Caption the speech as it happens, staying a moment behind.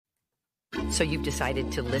So you've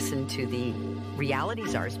decided to listen to the Reality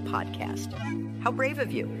Czars podcast. How brave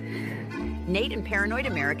of you. Nate and Paranoid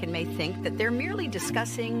American may think that they're merely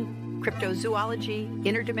discussing cryptozoology,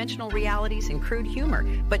 interdimensional realities, and crude humor.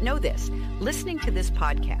 But know this, listening to this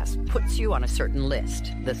podcast puts you on a certain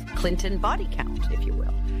list, the Clinton body count, if you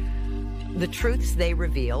will. The truths they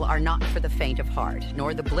reveal are not for the faint of heart,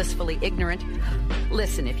 nor the blissfully ignorant.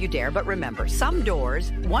 Listen if you dare, but remember, some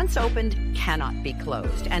doors, once opened, cannot be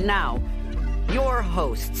closed. And now, your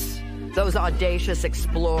hosts, those audacious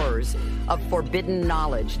explorers of forbidden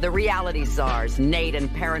knowledge, the Reality Czars, Nate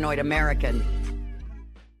and Paranoid American.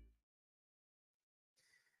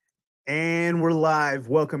 And we're live.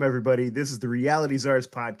 Welcome, everybody. This is the Reality Czars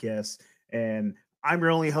podcast, and I'm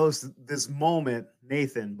your only host this moment,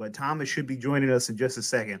 Nathan, but Thomas should be joining us in just a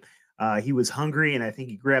second. He was hungry, and I think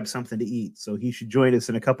he grabbed something to eat, so he should join us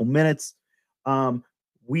in a couple minutes.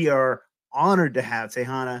 We are honored to have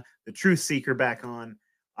Tajana, the Truth Seeker, back on.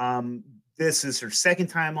 This is her second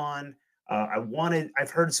time on.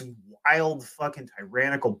 I've heard some wild fucking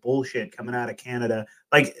tyrannical bullshit coming out of Canada.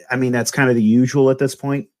 That's kind of the usual at this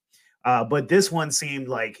point. But this one seemed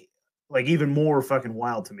like even more fucking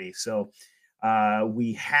wild to me. So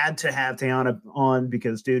we had to have Tajana on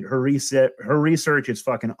because, dude, her research is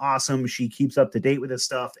fucking awesome. She keeps up to date with this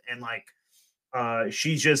stuff, and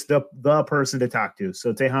she's just the person to talk to.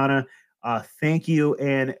 So Tajana, thank you.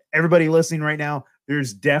 And everybody listening right now,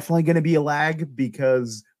 there's definitely going to be a lag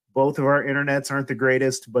because both of our internets aren't the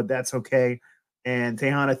greatest, but that's okay. And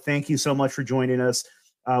Tajana, thank you so much for joining us.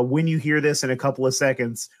 When you hear this in a couple of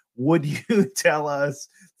seconds, would you tell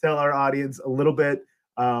our audience a little bit,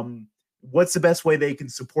 what's the best way they can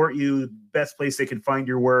support you, best place they can find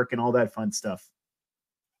your work, and all that fun stuff?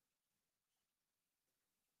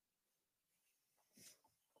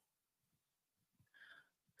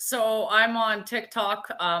 So I'm on TikTok,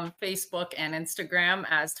 Facebook, and Instagram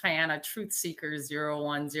as Tajana Truth Seeker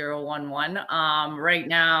 01011. Right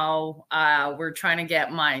now, we're trying to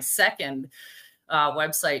get my second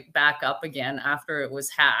website back up again after it was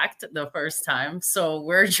hacked the first time. So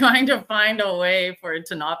we're trying to find a way for it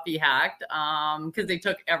to not be hacked because they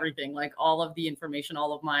took everything, like all of the information,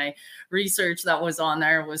 all of my research that was on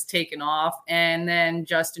there was taken off. And then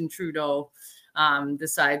Justin Trudeau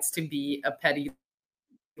decides to be a petty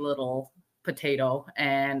little potato,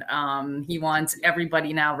 and he wants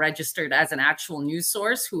everybody now registered as an actual news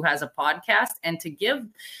source who has a podcast, and to give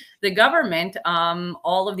the government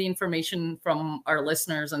all of the information from our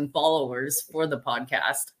listeners and followers for the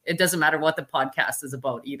podcast. It doesn't matter what the podcast is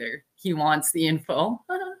about either. He wants the info.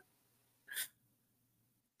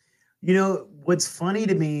 You know, what's funny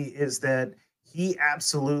to me is that he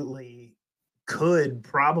absolutely could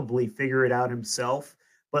probably figure it out himself.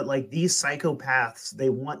 But like these psychopaths, they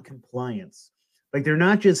want compliance. Like they're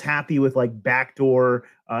not just happy with like backdoor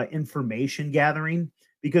information gathering,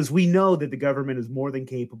 because we know that the government is more than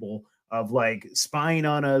capable of like spying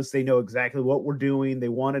on us. They know exactly what we're doing. They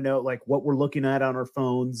want to know like what we're looking at on our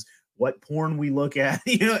phones, what porn we look at,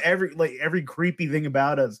 every creepy thing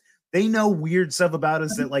about us. They know weird stuff about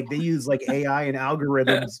us that like they use like AI and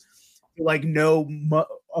algorithms to like know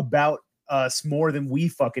about us more than we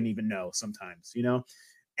fucking even know sometimes,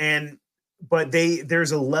 but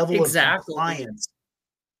there's a level of compliance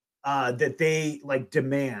that they like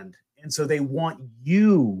demand. And so they want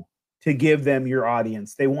you to give them your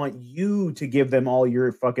audience. They want you to give them all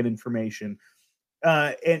your fucking information.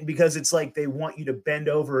 And because it's like, they want you to bend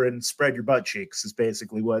over and spread your butt cheeks is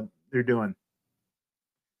basically what they're doing.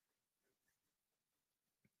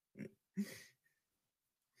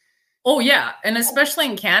 Oh, yeah. And especially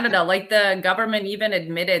in Canada, like the government even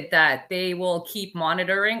admitted that they will keep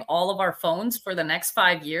monitoring all of our phones for the next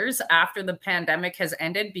 5 years after the pandemic has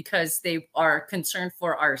ended because they are concerned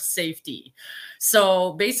for our safety.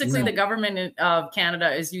 So basically, the government of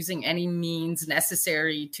Canada is using any means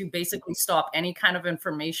necessary to basically stop any kind of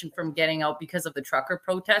information from getting out because of the trucker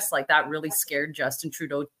protests. Like that really scared Justin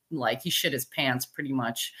Trudeau. Like he shit his pants pretty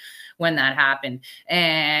much when that happened.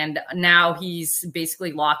 And now he's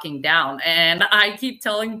basically locking down. And I keep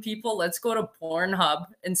telling people, let's go to Pornhub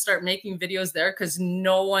and start making videos there because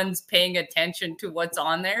no one's paying attention to what's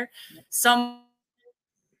on there. Some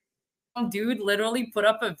dude literally put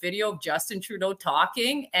up a video of Justin Trudeau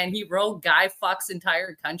talking and he wrote "guy fucks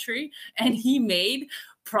entire country," and he made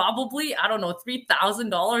probably, I don't know,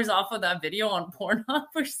 $3,000 off of that video on Pornhub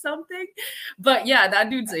or something. But yeah, that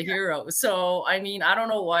dude's a hero. So, I mean, I don't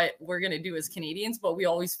know what we're going to do as Canadians, but we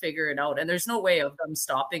always figure it out. And there's no way of them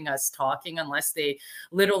stopping us talking unless they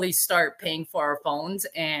literally start paying for our phones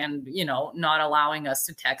and, you know, not allowing us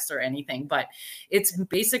to text or anything. But it's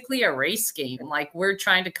basically a race game. Like, we're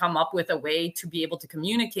trying to come up with a way to be able to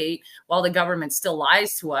communicate while the government still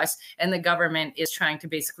lies to us. And the government is trying to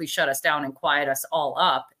basically shut us down and quiet us all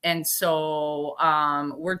up. And so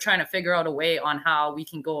we're trying to figure out a way on how we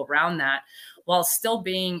can go around that while still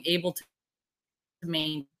being able to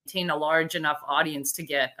maintain a large enough audience to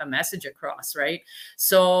get a message across, right?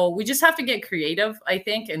 So we just have to get creative, I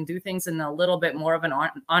think, and do things in a little bit more of an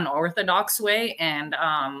unorthodox way. And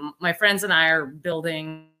my friends and I are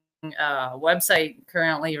building website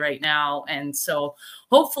currently right now, and so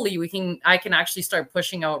hopefully I can actually start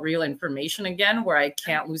pushing out real information again, where I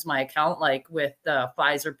can't lose my account, like with the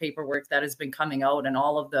Pfizer paperwork that has been coming out and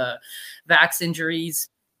all of the vax injuries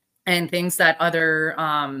and things that other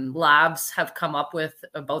labs have come up with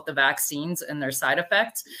about the vaccines and their side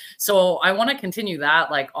effects. So I want to continue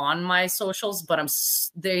that like on my socials, but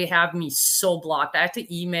they have me so blocked. I had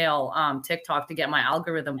to email TikTok to get my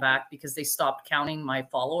algorithm back because they stopped counting my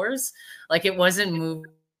followers. Like, it wasn't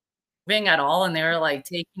moving at all, and they were like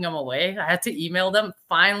taking them away. I had to email them.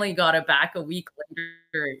 Finally got it back a week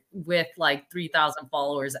later with like 3,000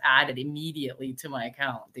 followers added immediately to my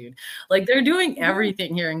account, dude. Like, they're doing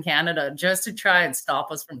everything here in Canada just to try and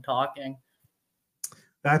stop us from talking.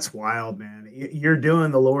 That's wild, man. You're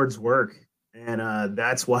doing the Lord's work, and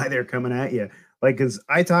that's why they're coming at you. Like, because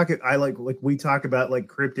we talk about like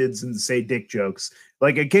cryptids and say dick jokes.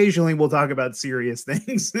 Like, occasionally we'll talk about serious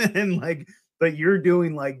things, and like, but you're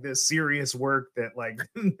doing like this serious work that like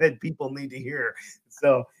that people need to hear.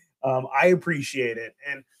 So I appreciate it.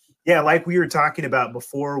 And yeah, like we were talking about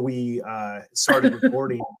before we started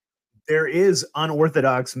recording, there is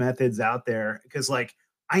unorthodox methods out there, because like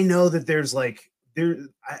I know that there's like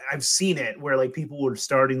I've seen it where like people were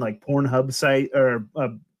starting like Pornhub site or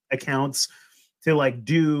accounts to like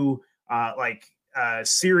do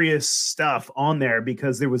serious stuff on there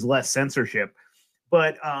because there was less censorship.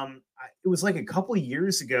 But it was like a couple of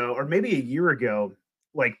years ago, or maybe a year ago,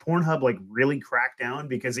 like Pornhub like really cracked down,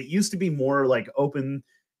 because it used to be more like open.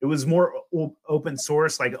 It was more open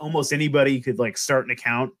source. Like almost anybody could like start an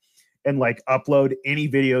account and like upload any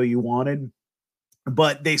video you wanted.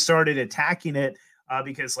 But they started attacking it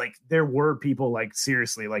because like there were people like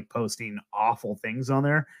seriously like posting awful things on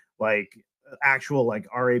there, like actual like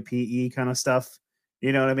RAPE kind of stuff.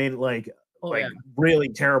 You know what I mean? Like really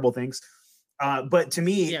terrible things. But to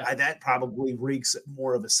me, that probably reeks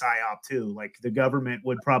more of a psyop too. Like the government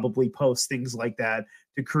would probably post things like that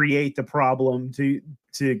to create the problem, to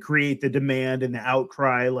create the demand and the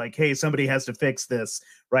outcry. Like, hey, somebody has to fix this,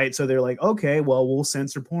 right? So they're like, okay, well, we'll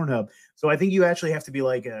censor Pornhub. So I think you actually have to be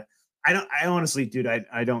like I honestly, dude,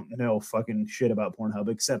 I don't know fucking shit about Pornhub,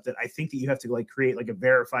 except that I think that you have to like create like a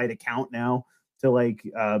verified account now to like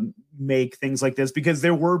make things like this, because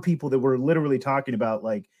there were people that were literally talking about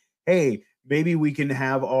like, hey, maybe we can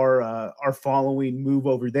have our following move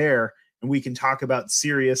over there and we can talk about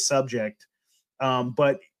serious subject.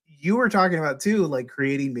 But you were talking about too, like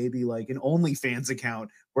creating maybe like an OnlyFans account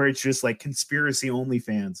where it's just like conspiracy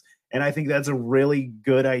OnlyFans. And I think that's a really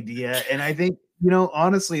good idea. And I think, you know,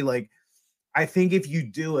 honestly, like, I think if you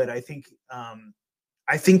do it, I think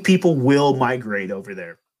people will migrate over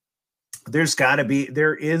there. There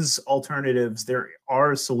is alternatives. There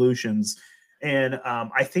are solutions. And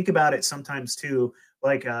I think about it sometimes too.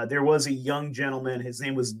 Like there was a young gentleman. His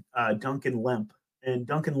name was Duncan Lemp, and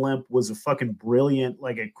Duncan Lemp was a fucking brilliant,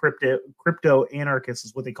 like a crypto anarchist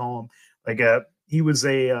is what they call him. Like he was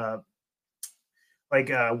a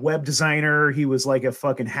web designer. He was like a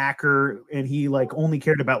fucking hacker, and he like only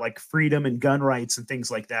cared about like freedom and gun rights and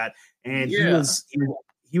things like that. And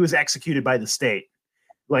he was executed by the state.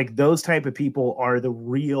 Like those type of people are the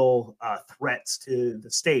real threats to the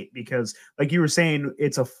state, because like you were saying,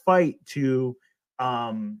 it's a fight to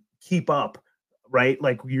keep up, right?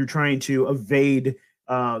 Like you're trying to evade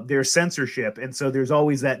their censorship. And so there's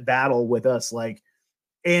always that battle with us. Like,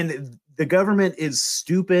 and the government is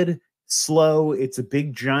stupid, slow. It's a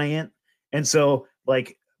big giant. And so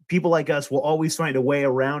like people like us will always find a way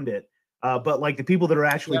around it. But like the people that are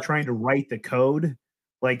actually trying to write the code,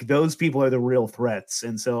 like those people are the real threats.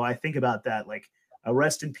 And so I think about that, like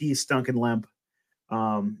rest in peace, Duncan Lemp.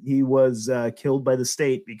 He was killed by the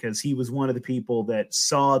state because he was one of the people that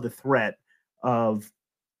saw the threat of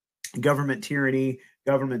government tyranny,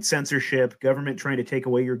 government censorship, government trying to take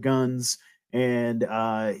away your guns. And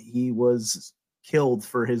he was killed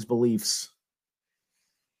for his beliefs.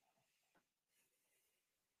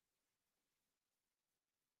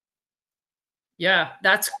 Yeah,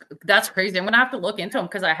 that's crazy. I'm gonna have to look into him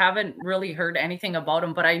because I haven't really heard anything about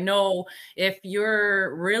him. But I know if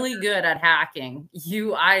you're really good at hacking,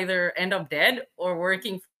 you either end up dead or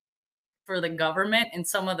working for the government in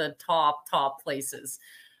some of the top places.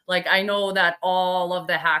 Like I know that all of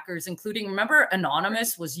the hackers, including, remember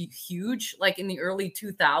Anonymous was huge like in the early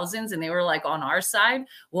 2000s and they were like on our side.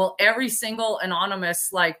 Well, every single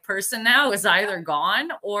Anonymous like person now is either gone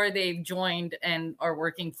or they've joined and are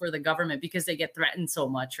working for the government because they get threatened so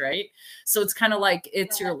much, right? So it's kind of like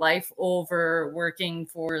it's your life over working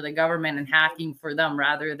for the government and hacking for them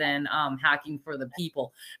rather than hacking for the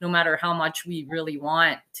people. No matter how much we really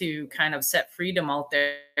want to kind of set freedom out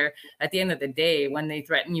there, at the end of the day, when they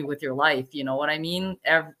threaten you with your life, you know what I mean?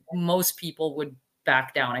 Most people would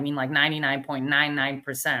back down. I mean, like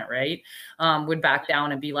 99.99%, right? Would back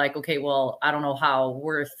down and be like, okay, well, I don't know how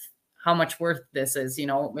much worth this is, you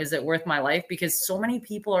know, is it worth my life? Because so many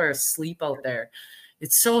people are asleep out there.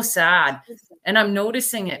 It's so sad. And I'm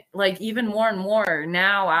noticing it like even more and more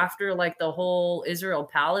now after like the whole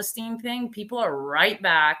Israel-Palestine thing, people are right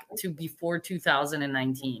back to before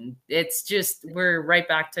 2019. It's just, we're right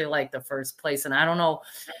back to like the first place. And I don't know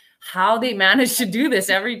how they manage to do this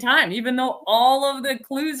every time, even though all of the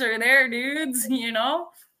clues are there, dudes, you know?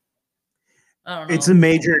 I don't know. It's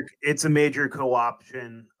a major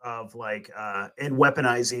co-option of like and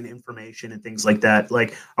weaponizing information and things like that.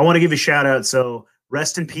 Like I want to give a shout out. So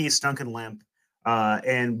rest in peace, Duncan Lemp.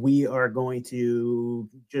 And we are going to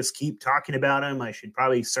just keep talking about him. I should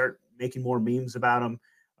probably start making more memes about him.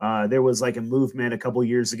 There was like a movement a couple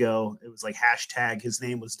years ago. It was like hashtag his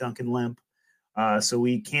name was Duncan Lemp. So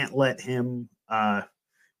we can't let his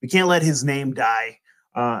name die.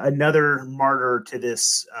 Another martyr to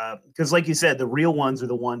this, because like you said, the real ones are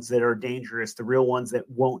the ones that are dangerous. The real ones that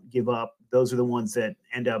won't give up. Those are the ones that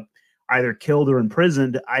end up either killed or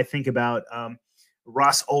imprisoned. I think about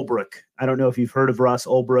Ross Ulbricht. I don't know if you've heard of Ross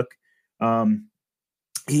Ulbricht.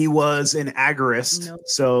 He was an agorist. No.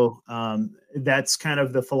 So that's kind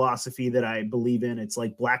of the philosophy that I believe in. It's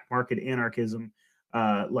like black market anarchism,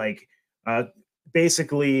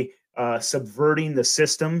 basically subverting the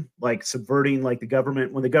system, like subverting like the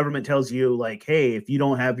government. When the government tells you like, hey, if you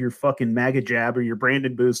don't have your fucking MAGA jab or your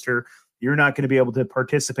Brandon booster, you're not going to be able to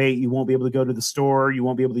participate. You won't be able to go to the store. You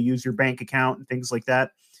won't be able to use your bank account and things like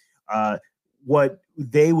that. What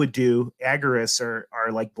they would do, agorists are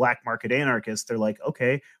like black market anarchists. They're like,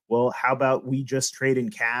 okay, well, how about we just trade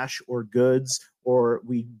in cash or goods, or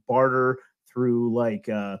we barter through like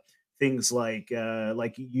things like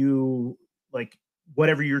you, like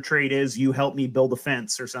whatever your trade is, you help me build a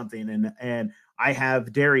fence or something, and I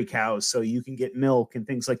have dairy cows so you can get milk and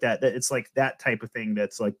things like that. It's like that type of thing.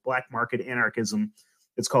 That's like black market anarchism.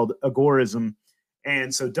 It's called agorism.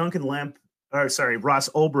 And so Ross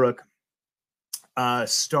Ulbricht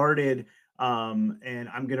started, and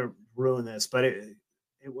I'm gonna ruin this, but it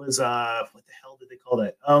was what the hell did they call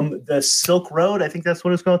that? The Silk Road, I think that's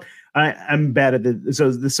what it's called. I'm bad at it.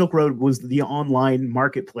 So the Silk Road was the online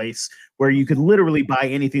marketplace where you could literally buy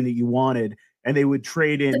anything that you wanted, and they would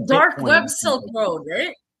trade in the dark web Silk Road,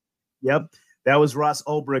 right? Yep, that was Ross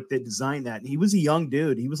Ulbricht that designed that. And he was a young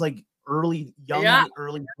dude. He was like early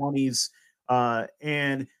 20s,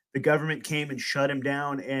 and the government came and shut him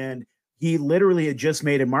down, and he literally had just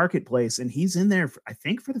made a marketplace, and he's in there, I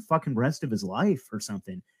think, for the fucking rest of his life or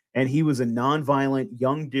something. And he was a nonviolent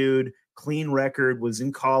young dude, clean record, was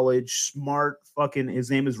in college, smart, fucking,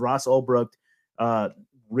 his name is Ross Ulbricht,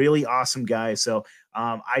 really awesome guy. So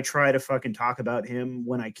I try to fucking talk about him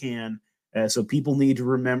when I can. So people need to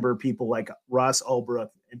remember people like Ross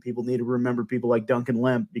Ulbricht, and people need to remember people like Duncan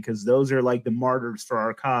Lemp, because those are like the martyrs for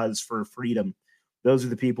our cause for freedom. Those are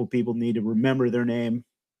the people need to remember their name.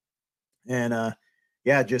 And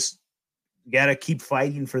just gotta keep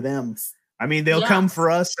fighting for them. I mean, they'll come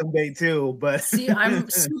for us someday too. But see, I'm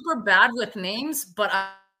super bad with names, but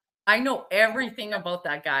I know everything about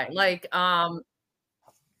that guy. Like, oh,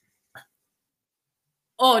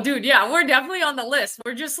 dude, yeah, we're definitely on the list.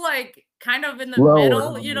 We're just like kind of in the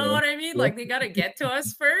middle. You know what I mean? Like they gotta get to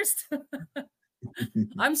us first.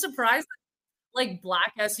 I'm surprised like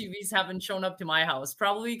black SUVs haven't shown up to my house,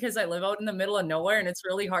 probably because I live out in the middle of nowhere and it's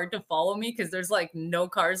really hard to follow me because there's like no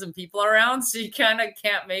cars and people around. So you kind of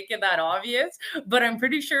can't make it that obvious. But I'm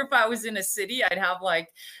pretty sure if I was in a city, I'd have like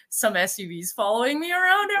some SUVs following me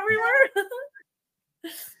around everywhere.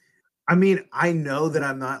 I mean, I know that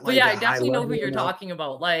I'm not like, I definitely know who you're talking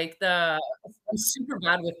about. Like I'm super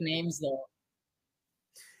bad with names though.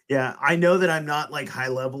 Yeah, I know that I'm not like high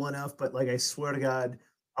level enough, but like I swear to God,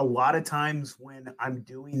 a lot of times when I'm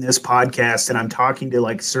doing this podcast and I'm talking to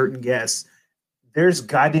like certain guests, there's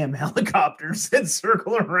goddamn helicopters that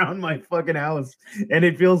circle around my fucking house, and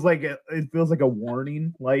it feels like a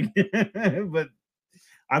warning. Like, but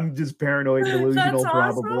I'm just paranoid and That's delusional,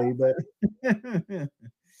 awesome. probably. But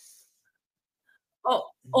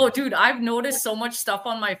Oh, dude, I've noticed so much stuff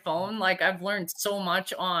on my phone. Like I've learned so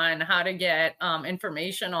much on how to get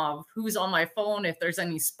information of who's on my phone, if there's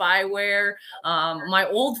any spyware. My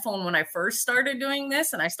old phone, when I first started doing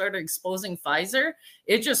this and I started exposing Pfizer,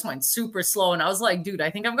 it just went super slow. And I was like, dude,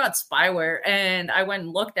 I think I've got spyware. And I went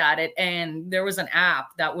and looked at it, and there was an app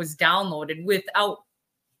that was downloaded without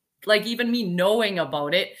like even me knowing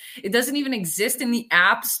about it. It doesn't even exist in the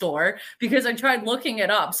app store because I tried looking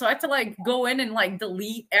it up. So I had to like go in and like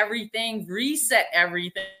delete everything, reset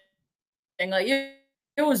everything. Like it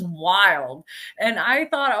was wild. And I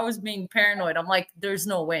thought I was being paranoid. I'm like, there's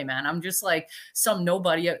no way, man. I'm just like some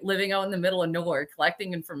nobody living out in the middle of nowhere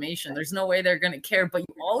collecting information. There's no way they're going to care. But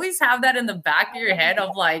you always have that in the back of your head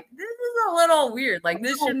of like, this is a little weird. Like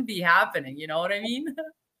this shouldn't be happening. You know what I mean?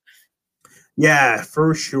 yeah,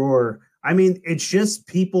 for sure. I mean, it's just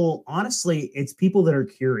people, honestly, it's people that are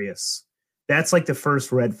curious. That's like the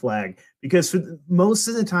first red flag because most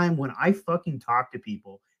of the time when I fucking talk to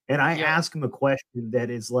people and I Yep. ask them a question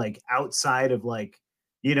that is like outside of like,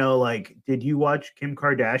 like, did you watch Kim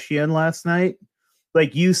Kardashian last night?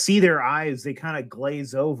 Like you see their eyes, they kind of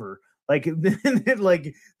glaze over. Like,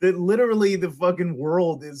 like literally the fucking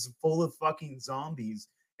world is full of fucking zombies.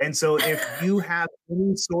 And so if you have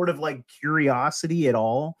any sort of like curiosity at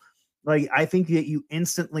all, like I think that you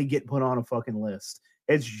instantly get put on a fucking list.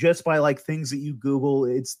 It's just by like things that you Google.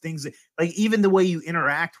 It's things that like even the way you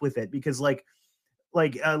interact with it, because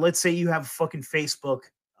let's say you have fucking Facebook,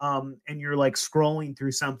 and you're like scrolling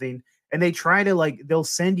through something, and they try to like they'll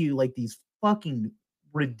send you like these fucking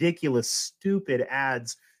ridiculous, stupid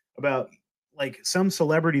ads about like some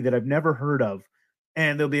celebrity that I've never heard of.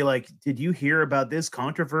 And they'll be like, did you hear about this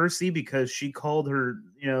controversy because she called her,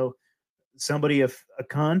 somebody a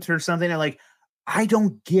cunt or something? And like, I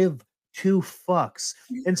don't give two fucks.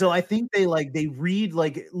 And so I think they read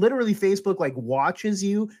like literally Facebook like watches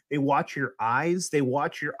you. They watch your eyes. They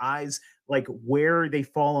watch your eyes like where they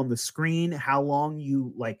fall on the screen, how long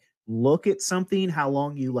you like look at something, how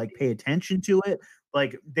long you like pay attention to it.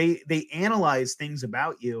 Like they analyze things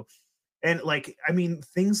about you. And like, I mean,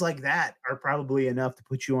 things like that are probably enough to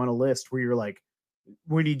put you on a list where you're like,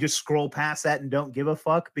 when you just scroll past that and don't give a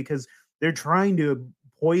fuck because they're trying to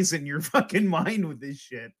poison your fucking mind with this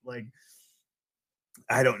shit. Like,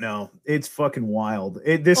 I don't know. It's fucking wild.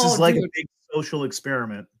 This is Oh, like a dude, big social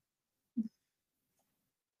experiment.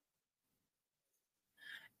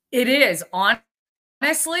 it is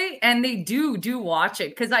honestly, and they do watch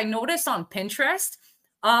it because I noticed on Pinterest,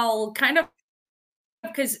 I'll kind of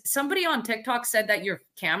because somebody on TikTok said that your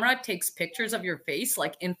camera takes pictures of your face,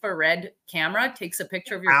 like infrared camera takes a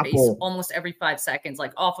picture of your face Apple. almost every 5 seconds,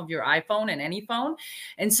 like off of your iPhone and any phone.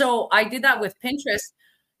 And so I did that with Pinterest.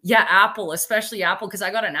 Yeah, Apple, especially Apple, because I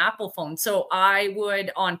got an Apple phone. So I would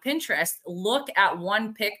on Pinterest look at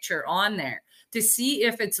one picture on there to see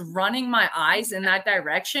if it's running my eyes in that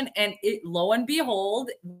direction. And it, lo and behold,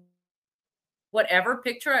 whatever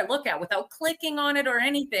picture I look at without clicking on it or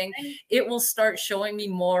anything, it will start showing me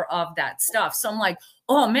more of that stuff. So I'm like,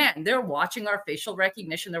 oh man, they're watching our facial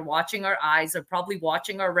recognition. They're watching our eyes. They're probably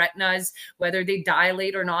watching our retinas, whether they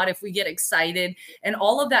dilate or not, if we get excited and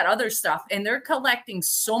all of that other stuff. And they're collecting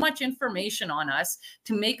so much information on us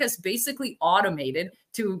to make us basically automated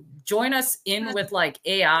to join us in with like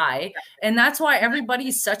AI. And that's why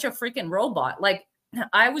everybody's such a freaking robot. Like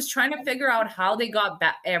I was trying to figure out how they got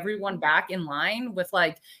everyone back in line with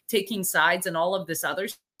like taking sides and all of this other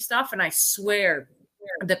stuff. And I swear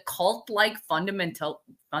the cult like fundamentalism,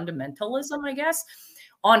 I guess,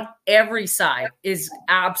 on every side is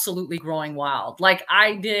absolutely growing wild. Like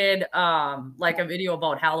I did like a video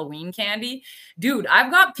about Halloween candy. Dude, I've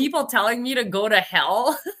got people telling me to go to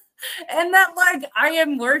hell and that like I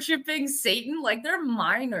am worshiping Satan, like they're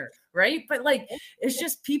minor, right? But like it's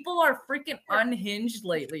just people are freaking unhinged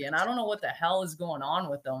lately, and I don't know what the hell is going on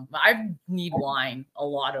with them. I need wine, a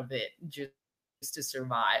lot of it, just to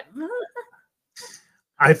survive.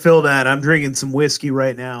 I feel that. I'm drinking some whiskey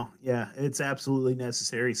right now. Yeah, it's absolutely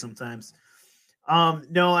necessary sometimes.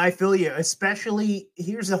 No, I feel you. Especially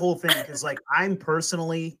here's the whole thing because like I'm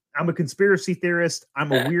a conspiracy theorist,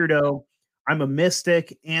 I'm a weirdo, I'm a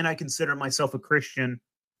mystic, and I consider myself a Christian.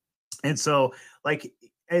 And so like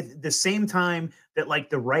at the same time that like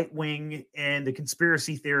the right wing and the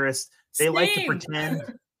conspiracy theorists, they like to Same. pretend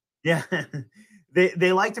Yeah.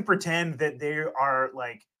 They like to pretend that they are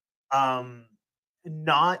like um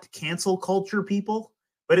not cancel culture people,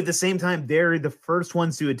 but at the same time they're the first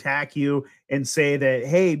ones to attack you and say that,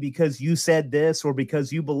 hey, because you said this or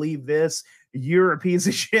because you believe this, you're a piece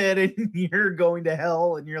of shit and you're going to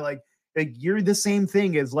hell. And you're like you're the same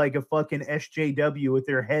thing as like a fucking SJW with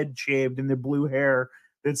their head shaved and their blue hair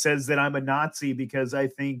that says that I'm a Nazi because I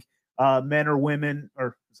think men are women,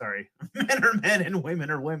 or sorry, men are men and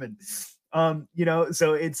women are women.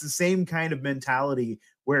 So it's the same kind of mentality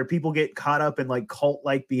where people get caught up in like cult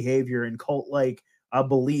like behavior and cult like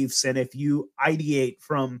beliefs. And if you ideate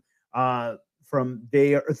from the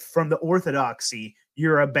orthodoxy,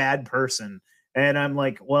 you're a bad person. And I'm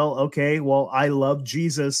like, well, okay, well, I love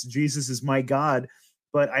Jesus. Jesus is my God,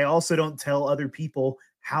 but I also don't tell other people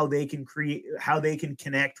how they can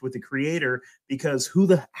connect with the creator, because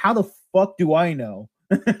how the fuck do I know?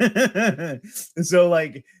 so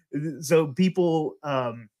like so people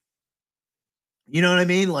you know what I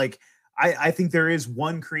mean? Like, I think there is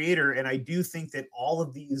one creator, and I do think that all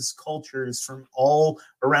of these cultures from all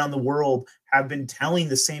around the world have been telling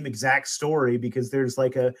the same exact story, because there's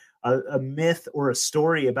like a myth or a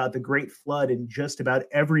story about the Great Flood in just about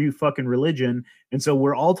every fucking religion. And so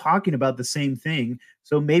we're all talking about the same thing.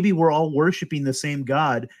 So maybe we're all worshiping the same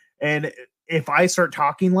God. And if I start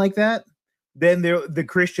talking like that, then the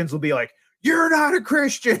Christians will be like, you're not a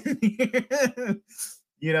Christian.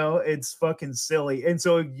 It's fucking silly. And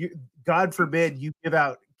so God forbid you give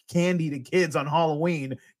out candy to kids on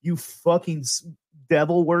Halloween, you fucking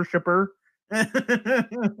devil worshiper. Oh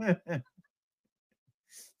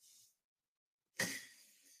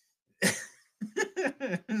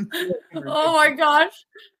my gosh.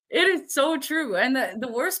 It is so true. And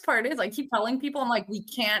the worst part is I keep telling people, I'm like, we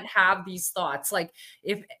can't have these thoughts. Like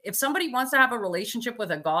if somebody wants to have a relationship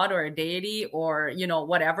with a god or a deity or,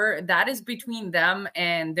 whatever, that is between them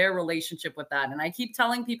and their relationship with that. And I keep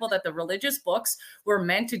telling people that the religious books were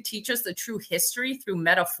meant to teach us the true history through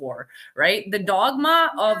metaphor, right? The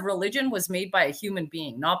dogma of religion was made by a human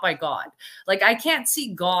being, not by God. Like I can't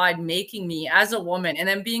see God making me as a woman and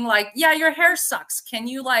then being like, yeah, your hair sucks. Can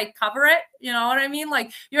you like cover it? You know what I mean?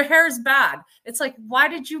 Like your hair is bad. It's like, why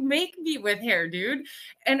did you make me with hair, dude?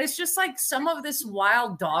 And it's just like some of this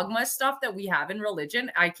wild dogma stuff that we have in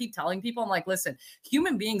religion. I keep telling people, I'm like, listen,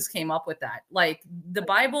 human beings came up with that. Like the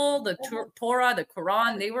Bible, the Torah, the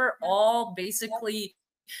Quran, they were all basically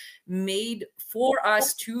made for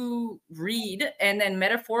us to read and then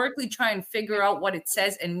metaphorically try and figure out what it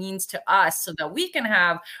says and means to us so that we can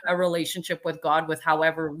have a relationship with God with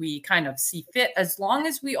however we kind of see fit, as long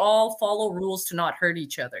as we all follow rules to not hurt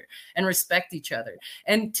each other and respect each other.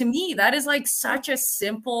 And to me, that is like such a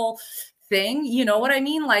simple thing. You know what I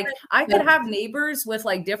mean? Like I could have neighbors with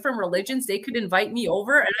like different religions. They could invite me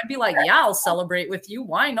over and I'd be like, yeah, I'll celebrate with you.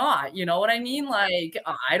 Why not? You know what I mean? Like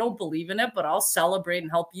I don't believe in it, but I'll celebrate and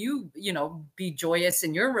help you, be joyous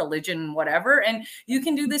in your religion and whatever. And you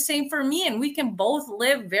can do the same for me. And we can both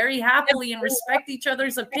live very happily and respect each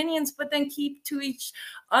other's opinions, but then keep to each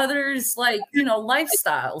other's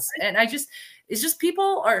lifestyles. And it's just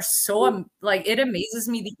people are so like, it amazes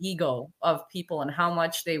me the ego of people and how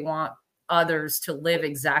much they want others to live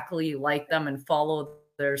exactly like them and follow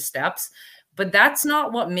their steps. But that's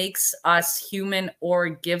not what makes us human or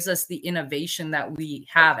gives us the innovation that we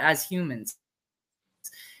have as humans.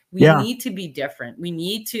 We Yeah. need to be different. We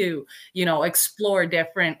need to, explore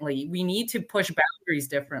differently. We need to push boundaries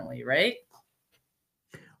differently, right?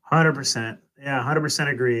 100%. Yeah, 100%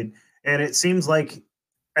 agreed. And it seems like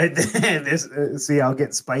see, I'll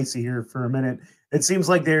get spicy here for a minute. It seems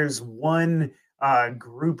like there's one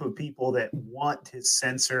group of people that want to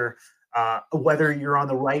censor whether you're on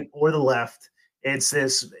the right or the left. The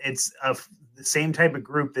same type of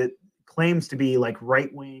group that claims to be like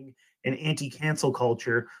right wing and anti-cancel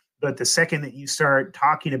culture, but the second that you start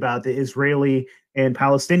talking about the Israeli and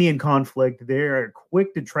Palestinian conflict, they are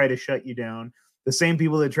quick to try to shut you down. The same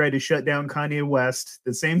people that tried to shut down Kanye West,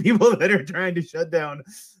 the same people that are trying to shut down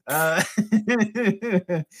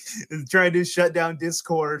trying to shut down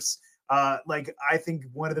discourse. Like I think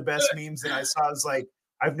one of the best memes that I saw is like,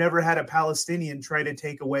 I've never had a Palestinian try to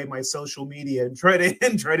take away my social media and try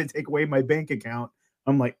to take away my bank account.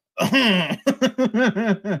 I'm like,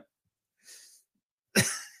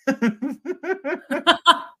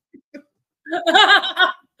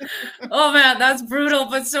 Oh man, that's brutal,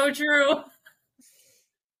 but so true.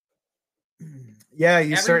 Yeah,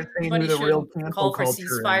 you start seeing who Everybody the real should cancel call for culture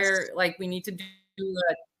is. ceasefire. Like we need to do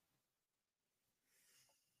that.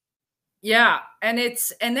 Yeah, and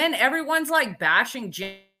then everyone's like bashing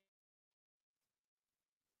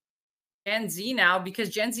Gen Z now, because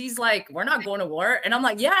Gen Z's like, we're not going to war. And I'm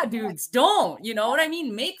like, yeah, dudes, don't. You know what I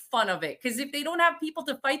mean? Make fun of it. Because if they don't have people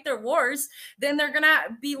to fight their wars, then they're going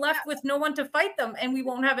to be left with no one to fight them, and we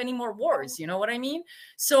won't have any more wars. You know what I mean?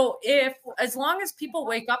 So as long as people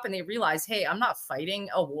wake up and they realize, hey, I'm not fighting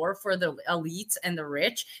a war for the elites and the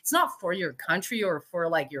rich. It's not for your country or for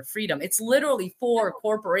like your freedom. It's literally for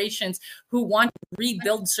corporations who want to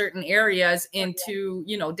rebuild certain areas into,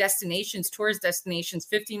 destinations, tourist destinations,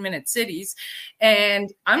 15-minute cities.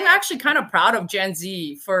 And I'm actually kind of proud of Gen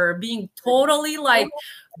Z for being totally like,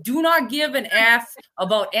 do not give an F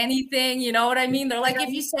about anything. You know what I mean? They're like, if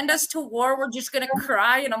you send us to war, we're just going to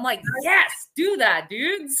cry. And I'm like, yes, do that,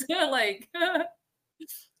 dudes. Like,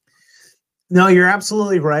 no, you're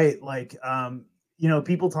absolutely right. Like,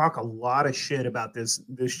 people talk a lot of shit about this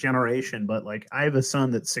generation, but like, I have a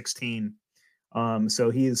son that's 16. So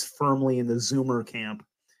he is firmly in the Zoomer camp.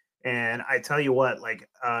 And I tell you what, like,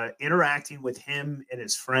 interacting with him and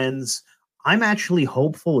his friends, I'm actually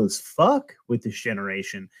hopeful as fuck with this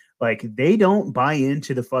generation. Like, they don't buy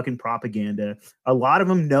into the fucking propaganda. A lot of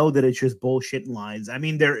them know that it's just bullshit and lies. I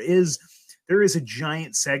mean, there is a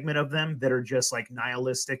giant segment of them that are just like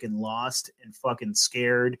nihilistic and lost and fucking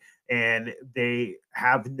scared, and they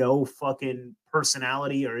have no fucking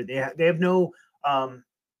personality, or they have no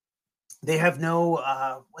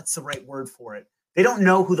what's the right word for it? They don't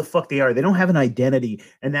know who the fuck they are. They don't have an identity.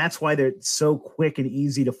 And that's why they're so quick and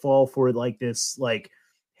easy to fall for like this, like,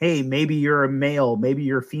 hey, maybe you're a male, maybe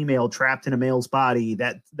you're a female trapped in a male's body,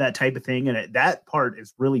 that type of thing. And that part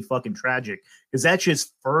is really fucking tragic, because that's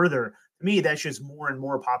just further, to me, that's just more and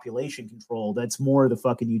more population control. That's more the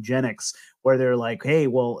fucking eugenics, where they're like, hey,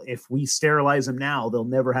 well, if we sterilize them now, they'll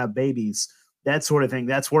never have babies. That sort of thing.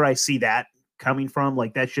 That's where I see that coming from.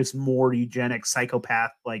 Like, that's just more eugenic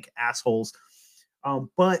psychopath, like, assholes.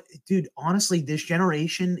 But dude, honestly, this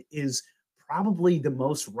generation is probably the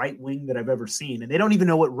most right wing that I've ever seen. And they don't even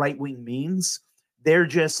know what right wing means. They're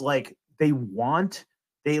just like,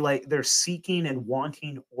 they're seeking and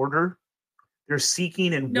wanting order. They're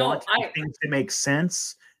seeking and wanting things to make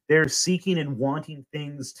sense. They're seeking and wanting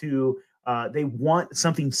things to, they want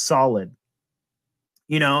something solid.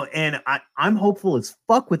 And I'm hopeful as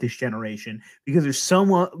fuck with this generation, because there's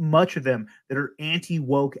so much of them that are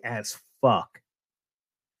anti-woke as fuck.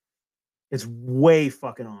 It's way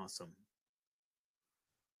fucking awesome.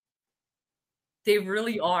 They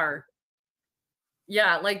really are.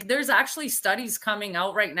 Yeah, like there's actually studies coming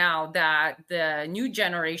out right now that the new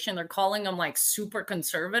generation, they're calling them like super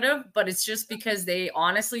conservative, but it's just because they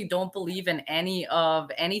honestly don't believe in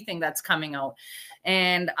anything that's coming out.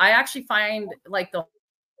 And I actually find like the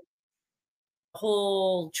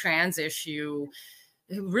whole trans issue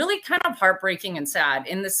really kind of heartbreaking and sad,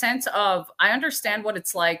 in the sense of, I understand what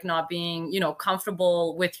it's like not being,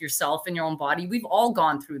 comfortable with yourself and your own body. We've all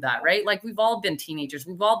gone through that, right? Like, we've all been teenagers.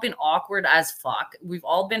 We've all been awkward as fuck. We've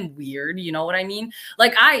all been weird. You know what I mean?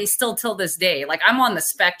 Like, I still, till this day, like, I'm on the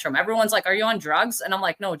spectrum. Everyone's like, are you on drugs? And I'm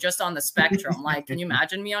like, no, just on the spectrum. Like, can you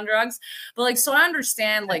imagine me on drugs? But like, so I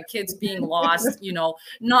understand like kids being lost,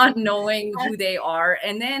 not knowing who they are.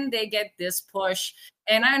 And then they get this push.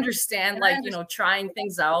 And I understand, like, trying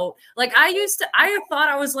things out. Like, I thought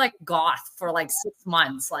I was like goth for like 6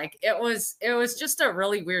 months. Like, it was just a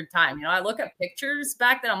really weird time. I look at pictures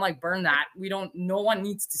back then, I'm like, burn that. No one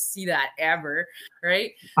needs to see that ever.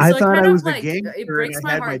 Right. I thought I was a gangster. It breaks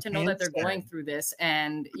my heart to know that they're going through this,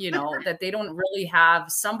 and, that they don't really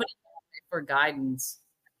have somebody for guidance.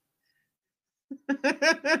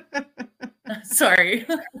 Sorry.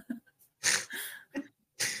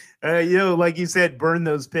 Like you said, burn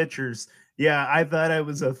those pictures. Yeah, I thought I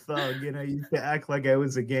was a thug. I used to act like I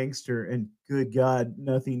was a gangster, and good God,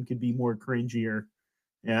 nothing could be more cringier.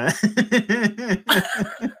 Yeah.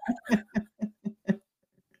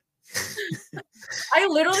 I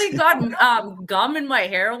literally got gum in my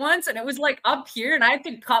hair once, and it was like up here, and I had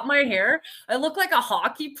to cut my hair. I looked like a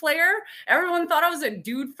hockey player. Everyone thought I was a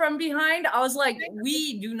dude from behind. I was like,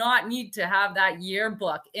 we do not need to have that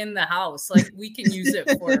yearbook in the house. Like, we can use it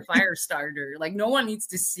for a fire starter. Like, no one needs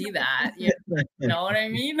to see that. You know what I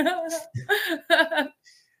mean?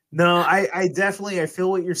 No, I definitely, I feel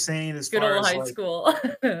what you're saying as good far old as high like, school.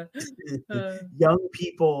 Young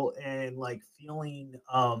people, and like feeling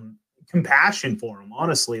compassion for them.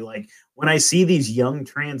 Honestly, like, when I see these young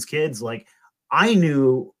trans kids, like, I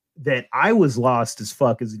knew that I was lost as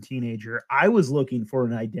fuck as a teenager. I was looking for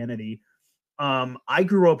an identity. I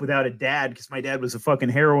grew up without a dad because my dad was a fucking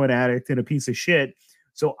heroin addict and a piece of shit.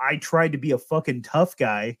 So I tried to be a fucking tough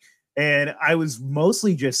guy. And I was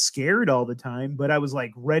mostly just scared all the time, but I was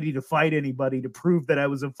like ready to fight anybody to prove that I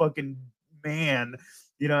was a fucking man,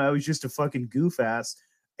 I was just a fucking goof ass.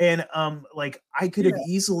 And like I could have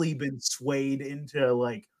easily been swayed into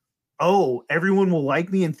like, oh, everyone will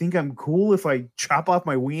like me and think I'm cool if I chop off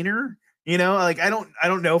my wiener. Like I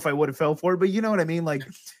don't know if I would have fell for it, but you know what I mean? Like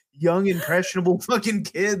young, impressionable fucking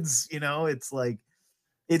kids, it's like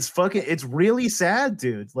it's really sad,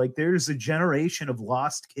 dude. Like there's a generation of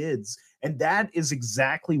lost kids. And that is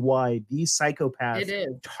exactly why these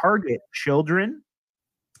psychopaths target children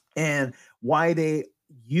and why they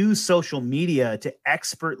use social media to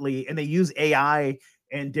expertly, and they use AI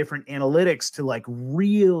and different analytics to like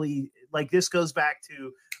really, like this goes back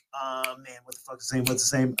to, man, what the fuck is his name? What's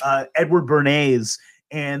his name? Edward Bernays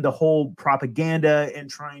and the whole propaganda and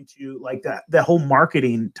trying to like the whole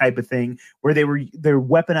marketing type of thing where they're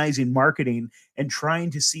weaponizing marketing and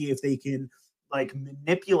trying to see if they can like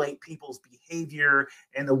manipulate people's behavior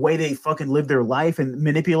and the way they fucking live their life and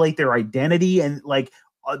manipulate their identity. And like,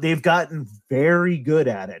 they've gotten very good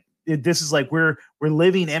at it. This is like, we're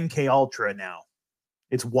living MK Ultra now.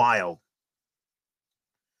 It's wild.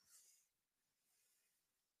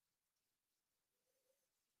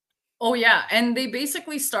 Oh, yeah. And they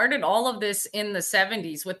basically started all of this in the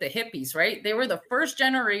 70s with the hippies, right? They were the first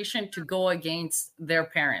generation to go against their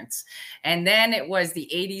parents. And then it was the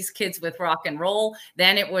 80s kids with rock and roll.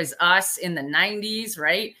 Then it was us in the 90s,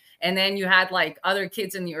 right? And then you had like other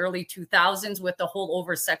kids in the early 2000s with the whole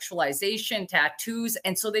over sexualization, tattoos.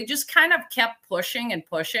 And so they just kind of kept pushing and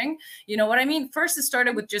pushing. You know what I mean? First, it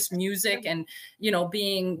started with just music and,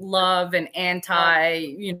 being love and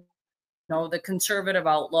anti, the conservative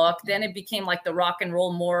outlook. Then it became like the rock and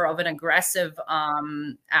roll, more of an aggressive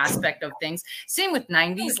aspect of things. Same with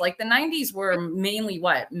 90s. Like the 90s were mainly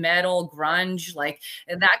what? Metal, grunge, like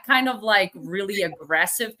that kind of like really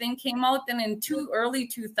aggressive thing came out. Then in early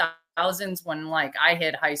 2000s, when like I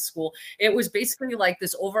hit high school, it was basically like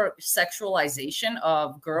this over sexualization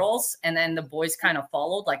of girls, and then the boys kind of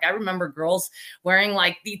followed. Like I remember girls wearing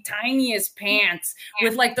like the tiniest pants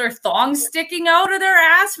with like their thongs sticking out of their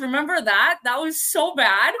ass. Remember that? That was so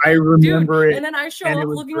bad. I remember it. And then I show up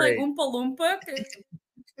looking great. Like Oompa Loompa.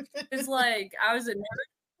 It's like I was a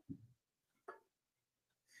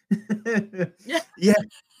nerd. Yeah.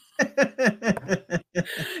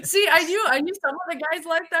 See, I knew some of the guys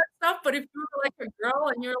like that stuff, but if you were like a girl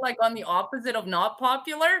and you're like on the opposite of not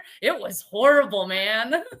popular, it was horrible,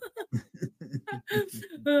 man.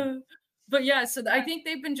 But yeah, so I think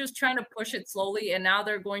they've been just trying to push it slowly, and now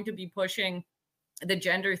they're going to be pushing the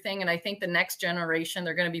gender thing. And I think the next generation,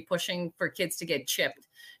 they're going to be pushing for kids to get chipped,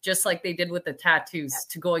 just like they did with the tattoos,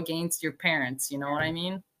 to go against your parents. You know what I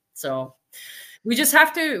mean? So we just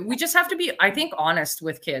have to be, I think, honest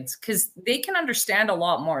with kids, because they can understand a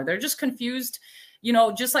lot more. They're just confused,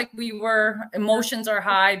 just like we were. Emotions are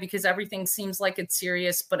high because everything seems like it's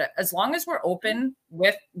serious. But as long as we're open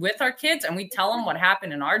with our kids and we tell them what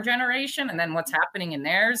happened in our generation and then what's happening in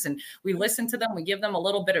theirs, and we listen to them, we give them a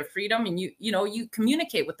little bit of freedom, and you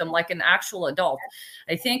communicate with them like an actual adult,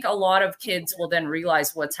 I think a lot of kids will then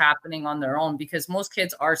realize what's happening on their own, because most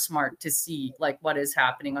kids are smart to see like what is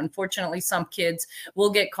happening. Unfortunately, some kids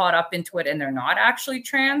will get caught up into it and they're not actually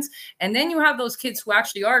trans. And then you have those kids who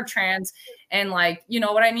actually are trans. And like, you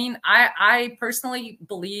know what I mean? I personally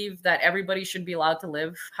believe that everybody should be allowed to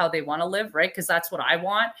live how they want to live, right? Because that's what I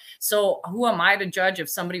want. So who am I to judge if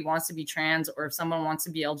somebody wants to be trans or if someone wants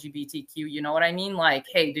to be LGBTQ? You know what I mean? Like,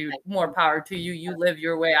 hey, dude, more power to you. You live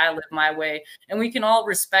your way, I live my way. And we can all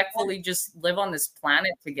respectfully just live on this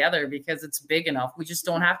planet together because it's big enough. We just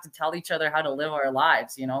don't have to tell each other how to live our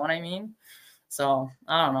lives. You know what I mean? So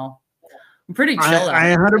I don't know. I'm pretty chill.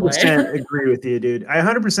 I 100% agree with you, dude. I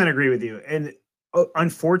 100% agree with you. And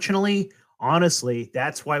unfortunately, honestly,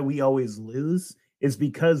 that's why we always lose, is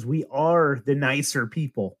because we are the nicer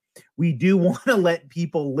people. We do want to let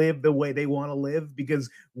people live the way they want to live because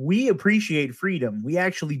we appreciate freedom. We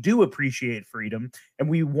actually do appreciate freedom, and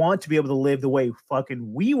we want to be able to live the way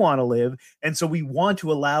fucking we want to live. And so we want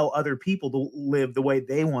to allow other people to live the way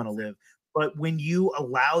they want to live. But when you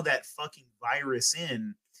allow that fucking virus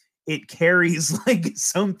in, it carries like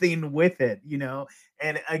something with it,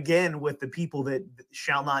 And again, with the people that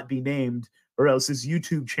shall not be named, or else his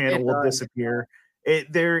YouTube channel will disappear.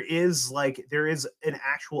 There is an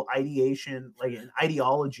actual ideation, like an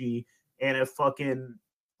ideology, and a fucking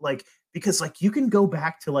like, because like you can go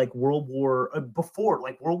back to like World War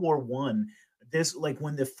I. This, like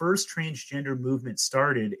when the first transgender movement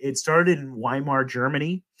started, it started in Weimar,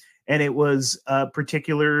 Germany. And it was a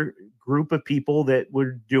particular group of people that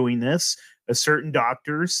were doing this, certain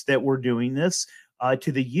doctors that were doing this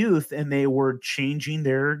to the youth, and they were changing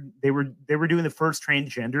they were doing the first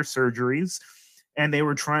transgender surgeries, and they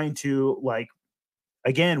were trying to, like,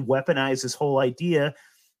 again, weaponize this whole idea.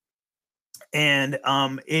 And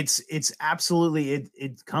it's absolutely,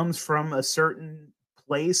 it comes from a certain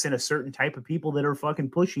place and a certain type of people that are fucking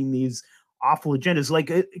pushing these awful agendas,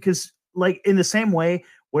 like, because like in the same way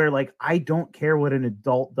where, like, I don't care what an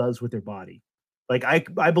adult does with their body. Like,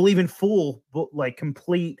 I believe in full, like,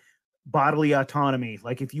 complete bodily autonomy.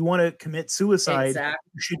 Like, if you want to commit suicide, Exactly.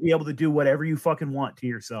 you should be able to do whatever you fucking want to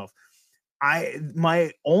yourself.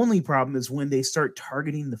 My only problem is when they start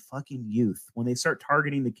targeting the fucking youth, when they start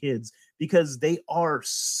targeting the kids, because they are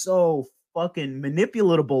so fucking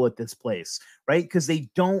manipulatable at this place, right? Because they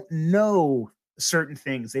don't know certain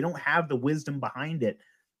things. They don't have the wisdom behind it.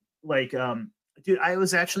 Like, dude, I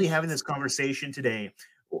was actually having this conversation today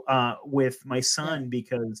with my son,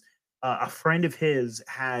 because a friend of his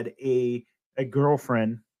had a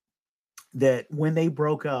girlfriend that, when they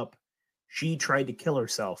broke up, she tried to kill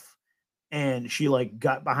herself, and she, like,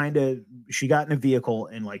 she got in a vehicle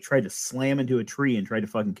and, like, tried to slam into a tree and tried to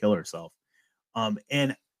fucking kill herself.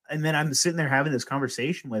 And then I'm sitting there having this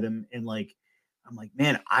conversation with him, and, like, I'm like,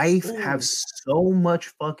 man, I have Ooh. so much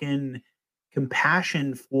fucking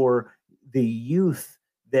compassion for the youth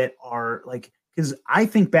that are, like, because I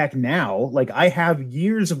think back now, like, I have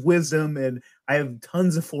years of wisdom and I have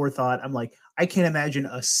tons of forethought. I'm like, I can't imagine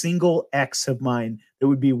a single ex of mine that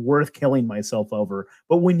would be worth killing myself over.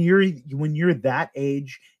 But when you're that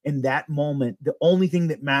age, in that moment, the only thing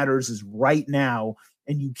that matters is right now,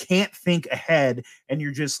 and you can't think ahead, and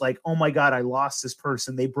you're just like, oh my God, I lost this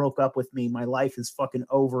person, they broke up with me, my life is fucking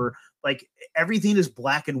over. Like, everything is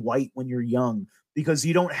black and white when you're young, because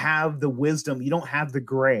you don't have the wisdom, you don't have the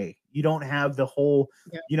gray, you don't have the whole,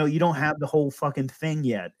 Yeah. you don't have the whole fucking thing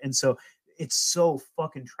yet. And so it's so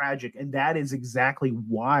fucking tragic, and that is exactly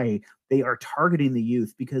why they are targeting the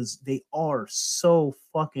youth, because they are so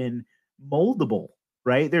fucking moldable,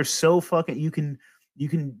 right? They're so fucking, you can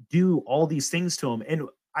do all these things to them. And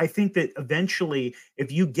I think that eventually,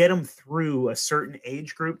 if you get them through a certain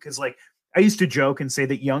age group, because, like, I used to joke and say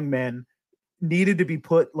that young men needed to be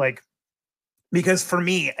put, like, because for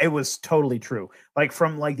me it was totally true, like,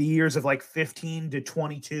 from, like, the years of, like, 15 to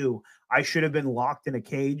 22, I should have been locked in a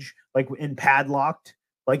cage, like, in padlocked,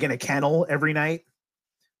 like, in a kennel every night.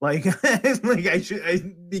 Like, like,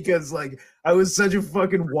 because, like, I was such a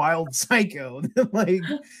fucking wild psycho. Like,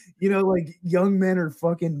 like, young men are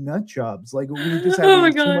fucking nut jobs. Like, Oh we my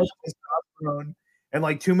have too gosh. much testosterone and,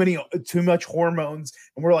 like, too much hormones,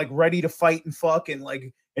 and we're, like, ready to fight and fuck and,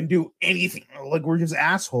 like, and do anything. Like, we're just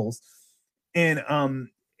assholes. And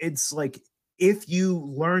it's like, if you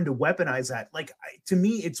learn to weaponize that, like, to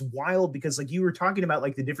me it's wild, because, like, you were talking about,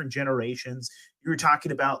 like, the different generations. You were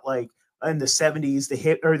talking about, like, in the 70s, the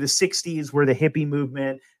hip, or the 60s were the hippie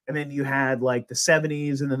movement, and then you had, like, the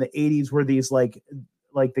 70s, and then the 80s were these, like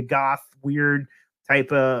the goth weird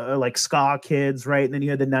type of, like, ska kids, right? And then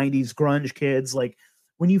you had the 90s grunge kids. Like,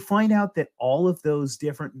 when you find out that all of those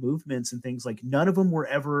different movements and things, like, none of them were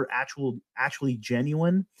ever actually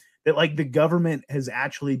genuine, that, like, the government has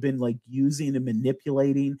actually been, like, using and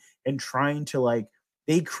manipulating and trying to, like,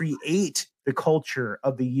 they create the culture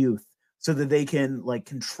of the youth so that they can, like,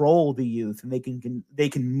 control the youth, and they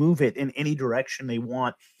can move it in any direction they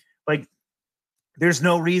want. Like, there's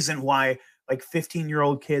no reason why, like,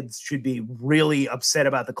 15-year-old kids should be really upset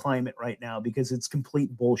about the climate right now, because it's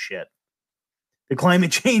complete bullshit. The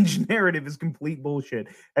climate change narrative is complete bullshit.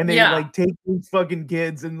 And they, Yeah. like, take these fucking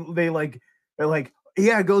kids, and they're like,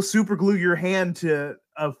 yeah, go super glue your hand to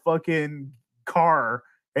a fucking car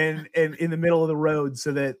and in the middle of the road,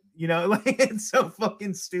 so that, like, it's so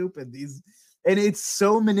fucking stupid. And it's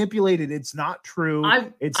so manipulated. It's not true.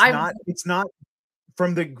 I've It's I've not, it's not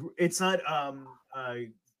from the Yep.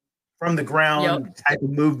 ground type of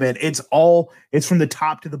movement. It's from the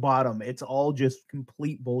top to the bottom. It's all just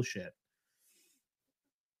complete bullshit.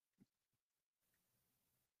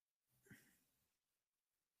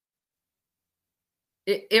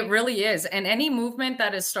 It really is. And any movement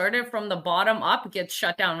that is started from the bottom up gets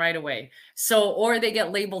shut down right away. So, or they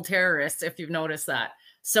get labeled terrorists, if you've noticed that.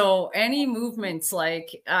 So any movements,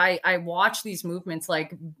 like I watch these movements,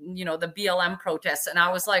 like, the BLM protests, and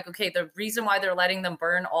I was like, okay, the reason why they're letting them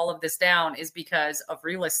burn all of this down is because of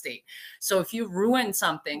real estate. So if you ruin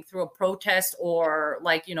something through a protest, or,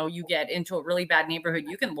 like, you get into a really bad neighborhood,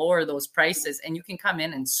 you can lower those prices and you can come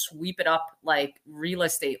in and sweep it up, like real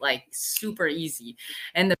estate, like super easy.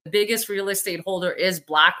 And the biggest real estate holder is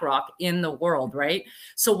BlackRock in the world, right?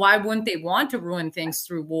 So why wouldn't they want to ruin things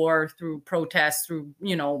through war, through protests, through,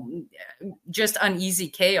 just uneasy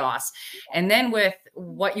chaos. And then with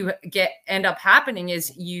what you end up happening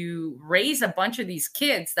is you raise a bunch of these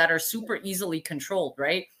kids that are super easily controlled,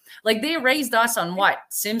 right? Like they raised us on what?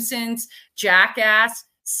 Simpsons, Jackass,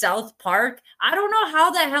 South Park. I don't know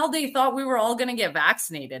how the hell they thought we were all going to get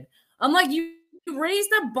vaccinated. I'm like, you raised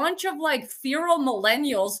a bunch of like feral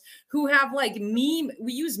millennials who have like we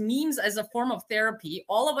use memes as a form of therapy.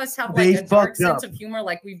 All of us have like a dark sense of humor,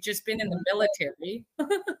 like we've just been in the military.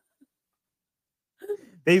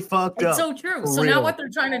 They fucked up. It's so true. So now what they're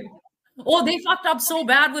trying to they fucked up so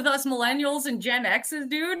bad with us millennials and Gen X's,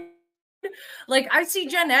 dude. Like I see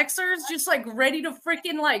Gen Xers just like ready to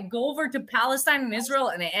freaking like go over to Palestine and Israel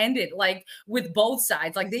and end it like with both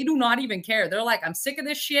sides. Like they do not even care. They're like, I'm sick of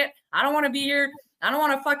this shit. I don't want to be here. I don't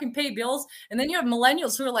want to fucking pay bills. And then you have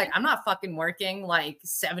millennials who are like, I'm not fucking working like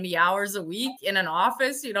 70 hours a week in an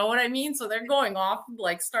office. You know what I mean? So they're going off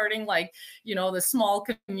like starting like, the small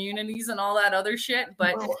communities and all that other shit.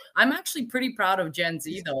 But I'm actually pretty proud of Gen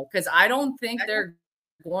Z though, because I don't think they're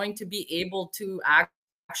going to be able to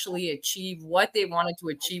actually achieve what they wanted to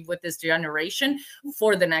achieve with this generation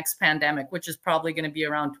for the next pandemic, which is probably going to be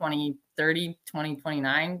around 2030,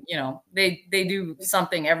 2029. They do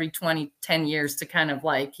something every 10 years to kind of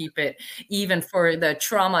like keep it even for the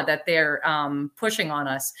trauma that they're pushing on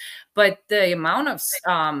us. But the amount of,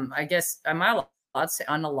 I guess, am I allowed to say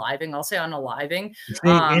unaliving? I'll say unaliving.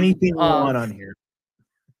 Anything you want on here.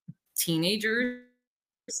 Teenagers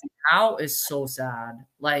now is so sad.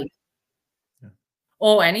 Like,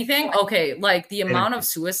 oh, anything? Okay. Like the amount of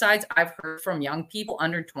suicides I've heard from young people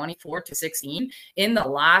under 24 to 16 in the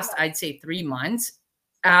last, I'd say 3 months,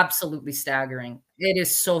 absolutely staggering. It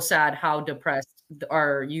is so sad how depressed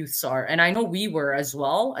our youths are. And I know we were as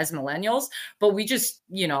well as millennials, but we just,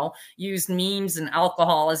 used memes and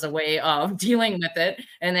alcohol as a way of dealing with it.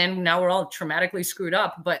 And then now we're all traumatically screwed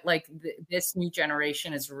up. But like this new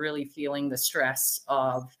generation is really feeling the stress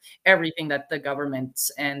of everything that the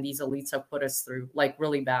governments and these elites have put us through, like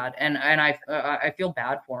really bad. And I feel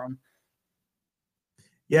bad for them.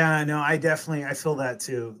 Yeah, no, I feel that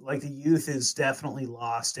too. Like the youth is definitely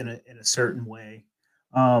lost in a certain way.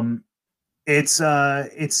 It's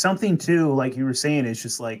something too, like you were saying, it's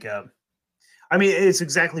just like, it's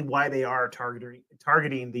exactly why they are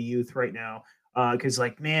targeting the youth right now. Cause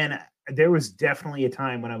like, man, there was definitely a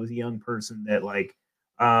time when I was a young person that like,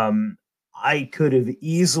 I could have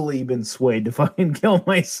easily been swayed to fucking kill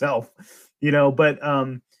myself, but,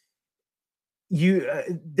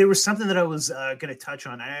 there was something that I was going to touch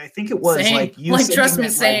on. I think it was same. Like you, like trust me,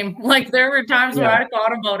 same. Like there were times where I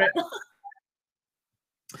thought about it.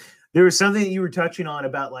 There was something that you were touching on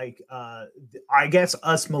about like, I guess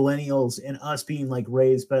us millennials and us being like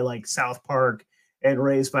raised by like South Park and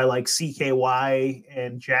raised by like CKY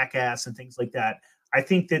and Jackass and things like that. I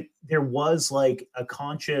think that there was like a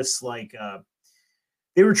conscious, like,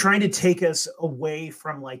 they were trying to take us away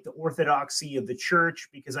from like the orthodoxy of the church,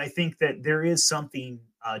 because I think that there is something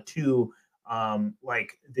to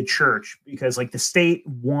like the church, because like the state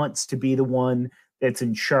wants to be the one that's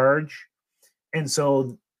in charge. And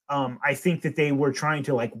so I think that they were trying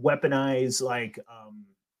to like weaponize,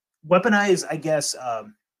 I guess,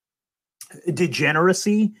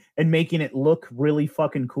 degeneracy and making it look really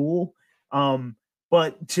fucking cool.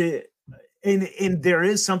 But and there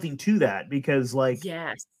is something to that, because like,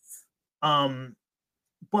 yes.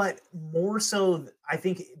 But more so, I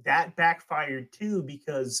think that backfired too,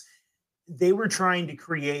 because they were trying to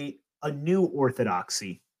create a new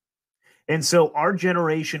orthodoxy. And so our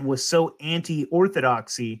generation was so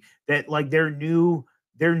anti-orthodoxy that like their new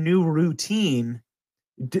routine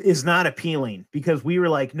is not appealing, because we were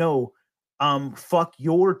like, no, fuck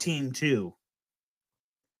your team too.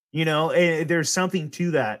 There's something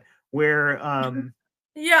to that where,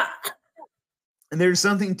 yeah. And there's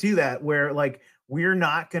something to that where like, we're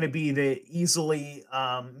not going to be the easily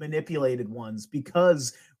manipulated ones,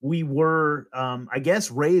 because we were, I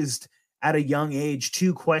guess, raised at a young age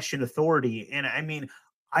to question authority. And I mean,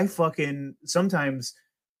 sometimes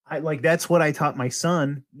that's what I taught my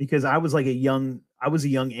son, because I was a young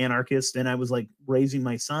anarchist, and I was like raising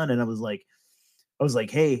my son, and I was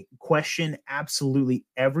like, hey, question absolutely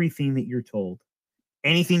everything that you're told.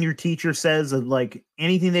 Anything your teacher says, like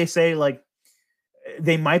anything they say, like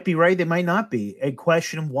they might be right, they might not be. And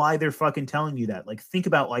question why they're fucking telling you that. Like think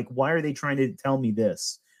about like, why are they trying to tell me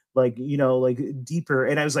this? Like, like deeper.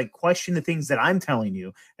 And I was like, question the things that I'm telling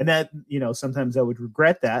you. And that, sometimes I would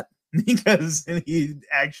regret that, because he'd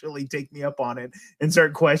actually take me up on it and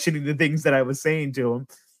start questioning the things that I was saying to him.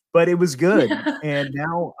 But it was good. And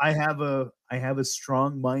now I have a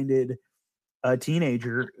strong-minded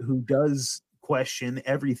teenager who does question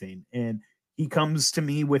everything. And he comes to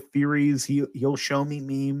me with theories. He'll show me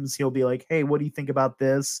memes. He'll be like, "Hey, what do you think about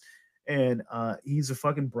this?" And he's a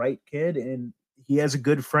fucking bright kid, and he has a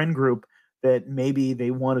good friend group that maybe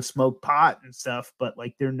they want to smoke pot and stuff, but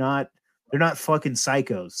like they're not fucking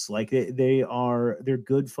psychos. Like they're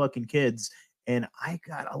good fucking kids. And I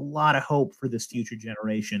got a lot of hope for this future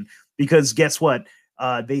generation because guess what?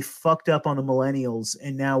 They fucked up on the millennials,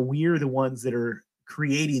 and now we're the ones that are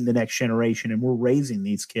creating the next generation, and we're raising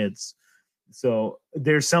these kids. So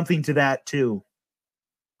there's something to that too.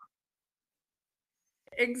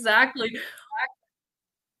 Exactly.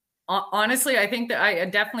 Honestly, I think that I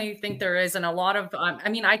definitely think there is, and a lot of, I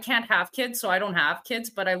mean, I can't have kids, so I don't have kids,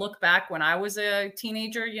 but I look back when I was a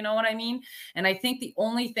teenager, you know what I mean? And I think the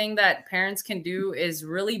only thing that parents can do is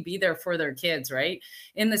really be there for their kids, right?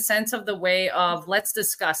 In the sense of the way of let's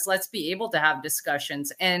discuss, let's be able to have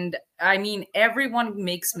discussions. And I mean, everyone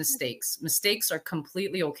makes mistakes. Mistakes are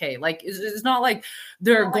completely okay. Like, it's not like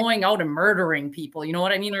they're going out and murdering people, you know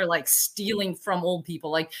what I mean? Or like stealing from old people.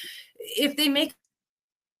 Like, if they make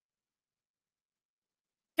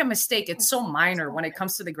a mistake, it's so minor when it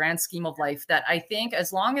comes to the grand scheme of life that I think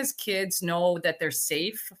as long as kids know that they're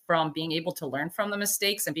safe from being able to learn from the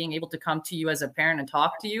mistakes and being able to come to you as a parent and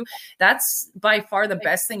talk to you, that's by far the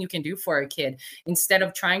best thing you can do for a kid, instead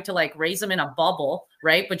of trying to like raise them in a bubble,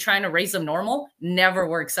 right? But trying to raise them normal never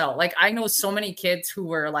works out. Like I know so many kids who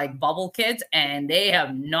were like bubble kids and they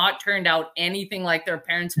have not turned out anything like their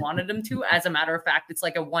parents wanted them to. As a matter of fact, it's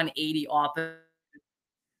like a 180 opposite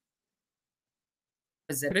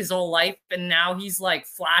his whole life, and now he's like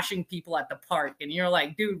flashing people at the park, and you're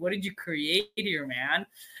like, dude, what did you create here, man?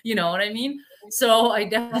 You know what I mean? So I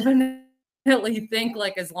definitely think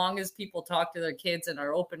like as long as people talk to their kids and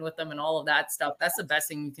are open with them and all of that stuff, that's the best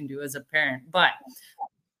thing you can do as a parent. But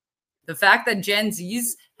the fact that Gen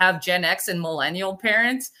Zs have Gen X and millennial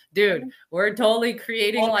parents, dude, we're totally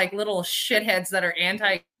creating like little shitheads that are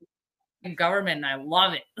anti-government, and I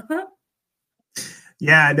love it.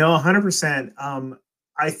 Yeah, no, 100%.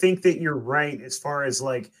 I think that you're right as far as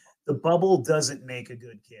like the bubble doesn't make a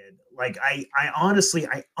good kid. Like I honestly,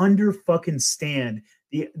 I under fucking stand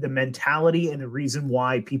the mentality and the reason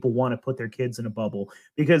why people want to put their kids in a bubble,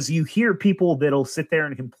 because you hear people that'll sit there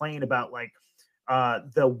and complain about like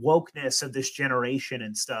the wokeness of this generation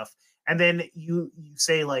and stuff, and then you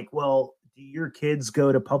say like, well, do your kids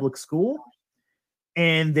go to public school?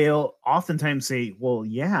 And they'll oftentimes say, well,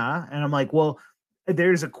 yeah. And I'm like, well,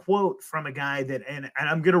 there's a quote from a guy that, and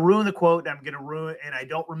I'm going to ruin the quote. I'm going to ruin, and I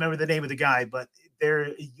don't remember the name of the guy, but there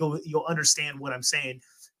you'll understand what I'm saying.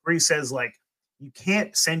 Where he says like, you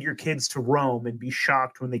can't send your kids to Rome and be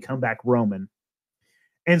shocked when they come back Roman.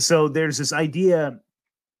 And so there's this idea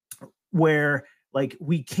where like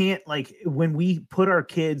we can't, like when we put our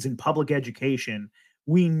kids in public education,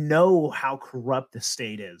 we know how corrupt the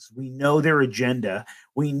state is. We know their agenda.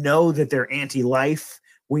 We know that they're anti-life.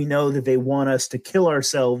 We know that they want us to kill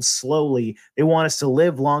ourselves slowly. They want us to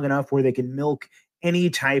live long enough where they can milk any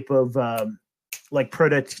type of like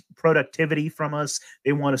productivity from us.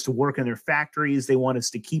 They want us to work in their factories. They want us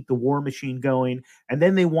to keep the war machine going. And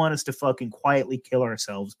then they want us to fucking quietly kill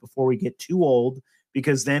ourselves before we get too old,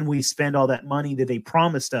 because then we spend all that money that they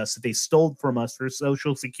promised us, that they stole from us for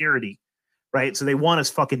Social Security, right? So they want us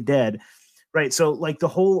fucking dead, right? So like the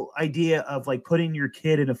whole idea of like putting your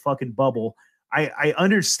kid in a fucking bubble, I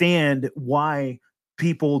understand why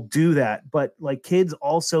people do that, but like kids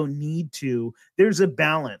also need to, there's a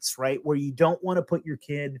balance, right? Where you don't want to put your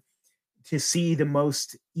kid to see the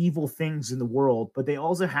most evil things in the world, but they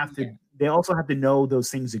also have to, they also have to know those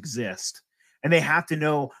things exist. And they have to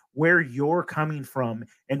know where you're coming from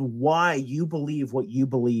and why you believe what you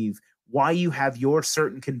believe, why you have your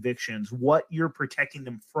certain convictions, what you're protecting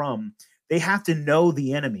them from. They have to know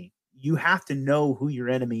the enemy. You have to know who your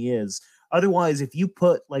enemy is. Otherwise, if you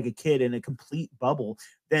put like a kid in a complete bubble,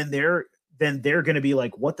 then they're going to be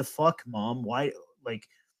like, what the fuck, mom? Why? Like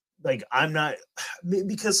I'm not,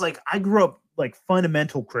 because like I grew up like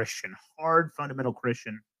fundamental Christian, hard fundamental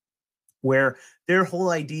Christian, where their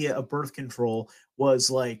whole idea of birth control was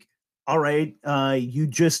like, all right, you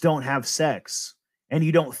just don't have sex, and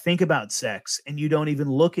you don't think about sex, and you don't even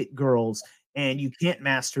look at girls, and you can't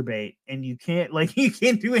masturbate, and you can't like you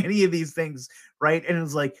can't do any of these things, right? And it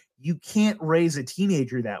was like you can't raise a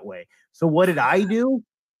teenager that way. So what did I do?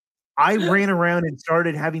 I ran around and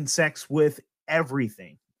started having sex with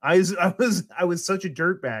everything. I was such a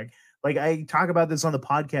dirtbag. Like I talk about this on the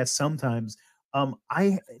podcast sometimes.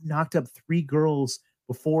 I knocked up 3 girls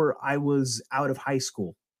before I was out of high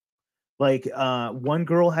school. Like one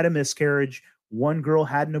girl had a miscarriage, one girl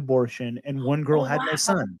had an abortion, and one girl Oh had my wow.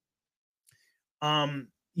 son. And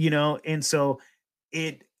so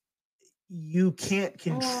it you can't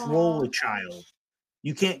control a Oh, child.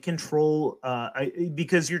 You can't control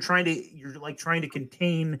because you're like trying to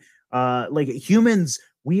contain like humans.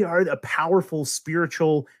 We are a powerful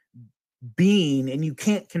spiritual being, and you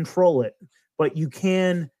can't control it, but you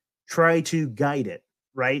can try to guide it,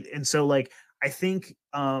 right? And so like I think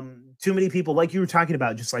too many people, like you were talking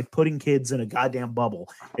about, just like putting kids in a goddamn bubble.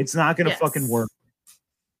 It's not gonna fucking work. yes.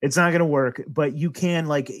 It's not gonna work, but you can,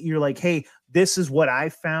 like, you're like, hey, this is what I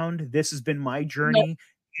found. This has been my No, journey.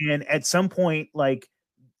 And at some point, like,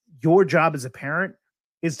 your job as a parent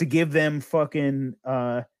is to give them fucking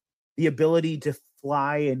the ability to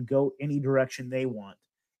fly and go any direction they want.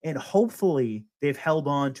 And hopefully they've held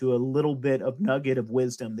on to a little bit of nugget of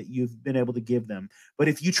wisdom that you've been able to give them. But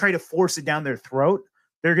if you try to force it down their throat,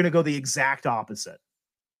 they're going to go the exact opposite.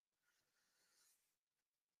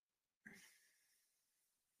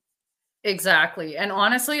 exactly. And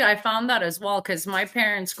honestly, I found that as well because my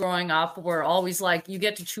parents growing up were always like, you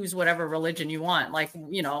get to choose whatever religion you want. Like,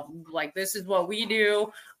 like this is what we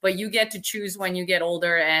do, but you get to choose when you get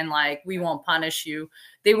older and like we won't punish you.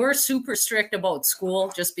 They were super strict about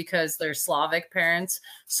school just because they're Slavic parents.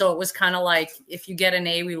 So it was kind of like, if you get an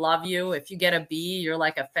A, we love you. If you get a B, you're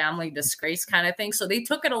like a family disgrace kind of thing. So they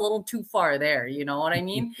took it a little too far there. You know what I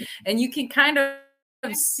mean? And you can kind of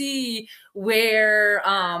see where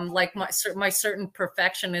like my certain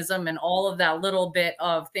perfectionism and all of that little bit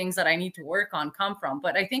of things that I need to work on come from.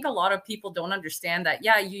 But I think a lot of people don't understand that,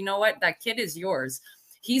 yeah, you know what, that kid is yours.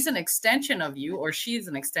 He's an extension of you, or she's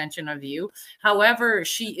an extension of you. However,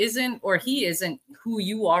 she isn't or he isn't who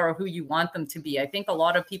you are or who you want them to be. I think a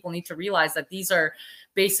lot of people need to realize that these are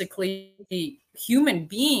basically human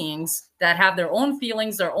beings that have their own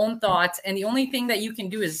feelings, their own thoughts. And the only thing that you can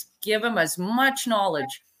do is give them as much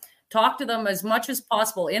knowledge, talk to them as much as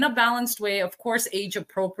possible in a balanced way, of course, age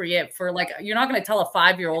appropriate. For like, you're not going to tell a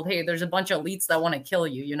 5-year-old, hey, there's a bunch of elites that want to kill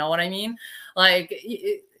you. You know what I mean? Like,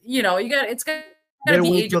 it's got You to gotta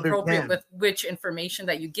be wait age till they're appropriate 10. with which information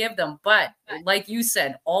that you give them. But like you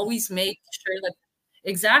said, always make sure that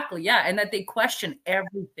exactly, yeah, and that they question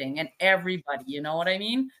everything and everybody, you know what I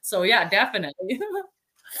mean? So yeah, definitely.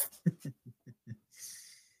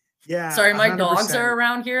 Yeah, Sorry, my dogs 100%. are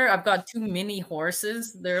around here. I've got 2 mini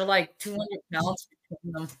horses. They're like 200 pounds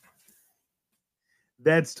between them.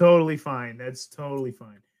 That's totally fine. That's totally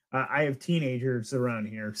fine. I have teenagers around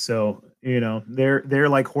here, so they're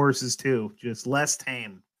like horses too, just less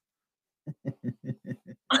tame.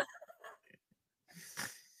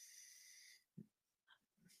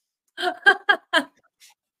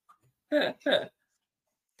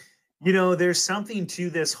 There's something to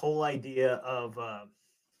this whole idea of.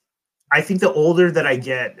 I think the older that I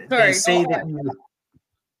get, they Sorry, go say that ahead. you.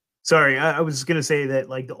 Sorry, I was gonna say that,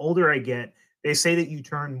 like, the older I get, they say that you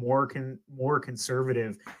turn more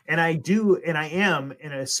conservative, and I do, and I am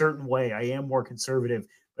in a certain way. I am more conservative,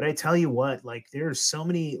 but I tell you what, like, there's so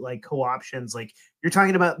many like co-options. Like, you're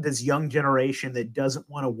talking about this young generation that doesn't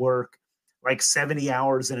want to work like 70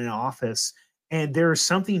 hours in an office, and there's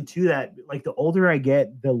something to that. Like, the older I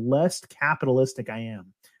get, the less capitalistic I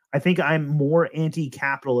am. I think I'm more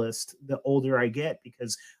anti-capitalist the older I get,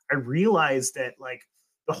 because I realize that, like,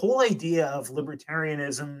 the whole idea of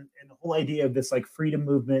libertarianism and the whole idea of this like freedom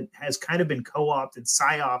movement has kind of been co-opted,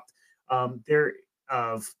 psyoped, there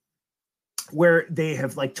of where they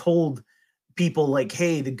have like told people like,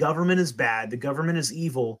 hey, the government is bad, the government is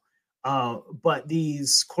evil, but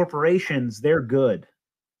these corporations, they're good.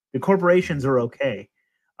 The corporations are okay.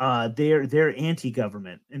 They're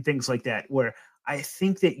anti-government and things like that. Where I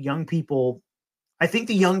think the young people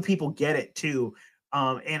get it too.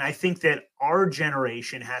 And I think that our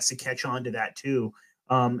generation has to catch on to that too.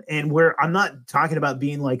 And where I'm not talking about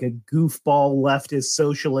being like a goofball leftist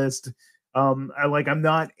socialist. I'm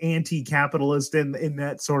not anti-capitalist in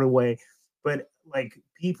that sort of way, but like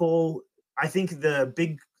people, I think the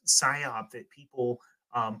big psyop that people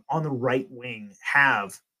on the right wing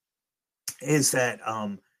have is that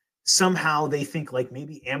somehow they think like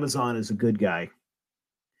maybe Amazon is a good guy,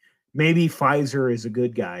 maybe Pfizer is a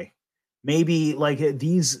good guy, maybe like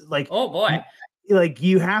these Oh boy. like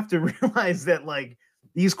you have to realize that like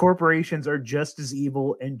these corporations are just as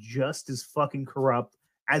evil and just as fucking corrupt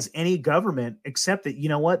as any government, except that, you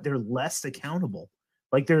know what, they're less accountable.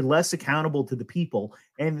 Like, they're less accountable to the people,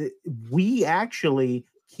 and we actually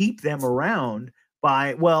keep them around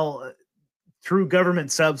by, well, through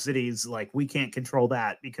government subsidies. Like, we can't control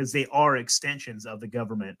that because they are extensions of the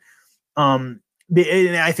government. And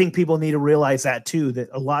I think people need to realize that too, that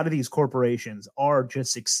a lot of these corporations are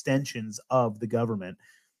just extensions of the government.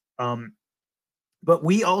 Um, But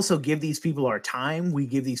we also give these people our time. We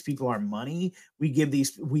give these people our money.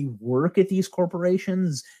 We work at these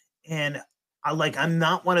corporations. And I'm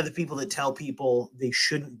not one of the people that tell people they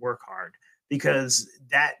shouldn't work hard, because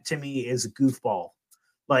that to me is a goofball.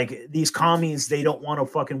 Like, these commies, they don't want to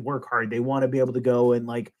fucking work hard. They want to be able to go and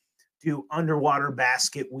like do underwater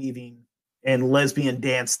basket weaving and lesbian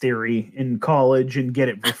dance theory in college and get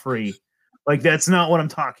it for free. Like, that's not what I'm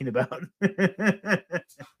talking about.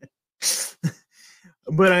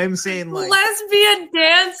 But I'm saying, like, lesbian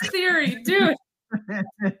dance theory, dude.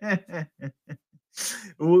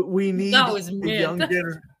 We need that was the young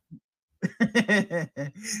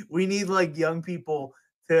we need like young people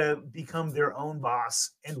to become their own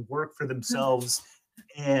boss and work for themselves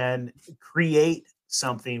and create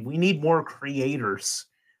something. We need more creators.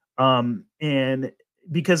 And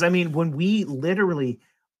because I mean, when we literally,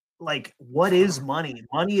 like, what is money?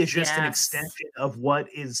 Money is just an extension of what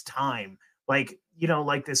is time. Like, you know,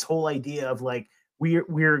 like this whole idea of like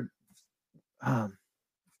we're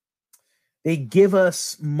they give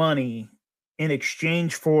us money in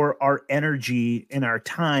exchange for our energy and our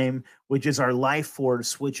time, which is our life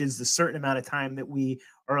force, which is the certain amount of time that we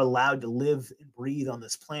are allowed to live and breathe on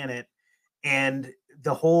this planet. And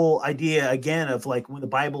the whole idea again of like when the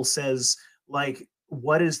Bible says, like,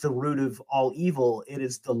 what is the root of all evil? It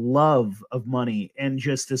is the love of money. And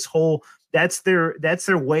just this whole, that's their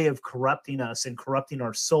way of corrupting us and corrupting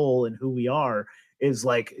our soul and who we are, is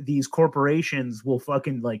like these corporations will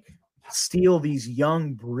fucking like steal these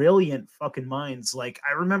young, brilliant fucking minds. Like,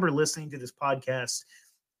 I remember listening to this podcast.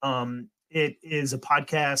 It is a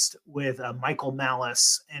podcast with Michael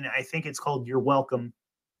Malice, and I think it's called You're Welcome.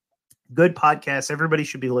 Good podcast. Everybody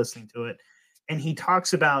should be listening to it. And he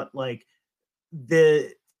talks about like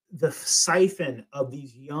the siphon of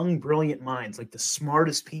these young, brilliant minds, like the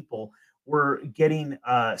smartest people were getting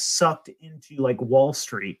sucked into like Wall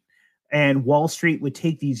Street. And Wall Street would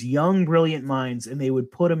take these young, brilliant minds and they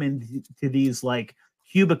would put them into these like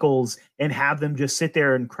cubicles and have them just sit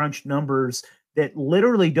there and crunch numbers that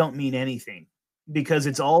literally don't mean anything, because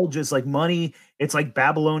it's all just like money. It's like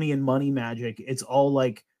Babylonian money magic. It's all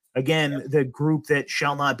like, again, the group that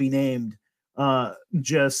shall not be named,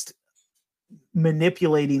 just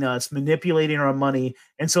manipulating us, manipulating our money.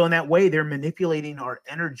 And so in that way, they're manipulating our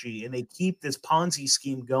energy, and they keep this Ponzi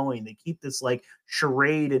scheme going. They keep this like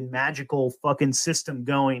charade and magical fucking system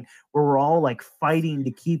going, where we're all like fighting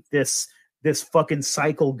to keep this fucking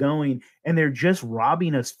cycle going. And they're just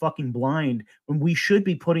robbing us fucking blind, when we should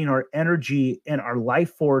be putting our energy and our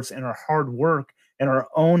life force and our hard work and our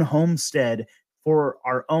own homestead for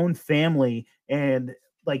our own family, and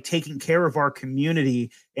like taking care of our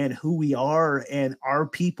community and who we are and our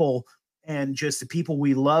people and just the people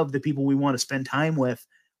we love, the people we want to spend time with.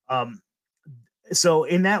 So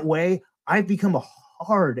in that way, I've become a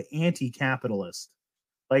hard anti-capitalist.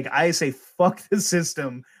 Like, I say, fuck the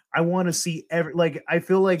system. I want to see like, I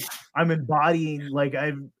feel like I'm embodying like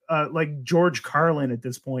like George Carlin at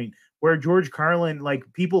this point, where George Carlin, like,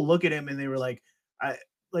 people look at him and they were like,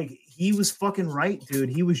 he was fucking right, dude.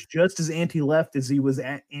 He was just as anti-left as he was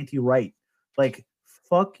anti-right. Like,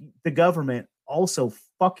 fuck the government. Also,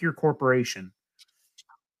 fuck your corporation.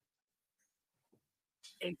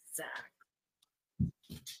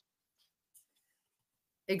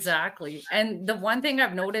 Exactly. And the one thing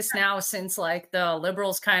I've noticed now, since like the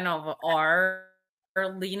liberals kind of are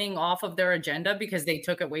leaning off of their agenda because they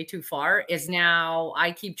took it way too far, is now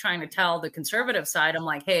I keep trying to tell the conservative side, I'm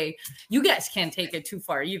like, hey, you guys can't take it too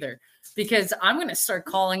far either, because I'm going to start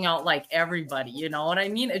calling out like everybody, you know what I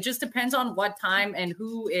mean? It just depends on what time and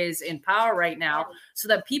who is in power right now, so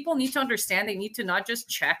that people need to understand they need to not just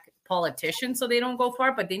check politicians so they don't go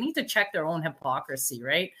far, but they need to check their own hypocrisy,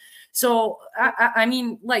 right? So, I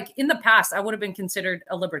mean, like in the past, I would have been considered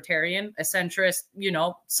a libertarian, a centrist, you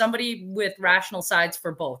know, somebody with rational sides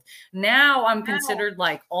for both. Now I'm considered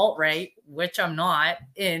like alt-right, which I'm not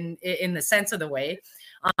in the sense of the way.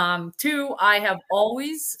 Two, I have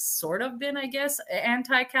always sort of been, I guess,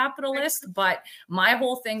 anti-capitalist, but my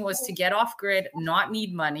whole thing was to get off grid, not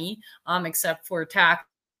need money, except for tax.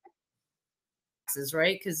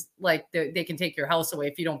 Right? Because like they can take your house away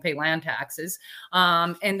if you don't pay land taxes.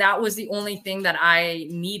 And that was the only thing that I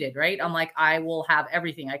needed, right? I'm like, I will have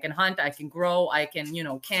everything. I can hunt, I can grow, I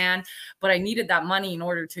can, but I needed that money in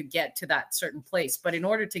order to get to that certain place. But in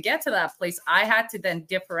order to get to that place, I had to then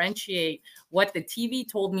differentiate what the TV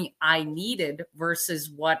told me I needed versus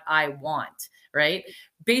what I want, right?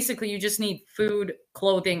 Basically, you just need food,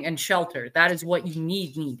 clothing, and shelter. That is what you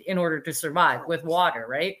need in order to survive, with water,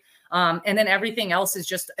 right? And then everything else is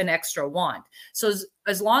just an extra want. So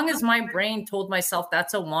as long as my brain told myself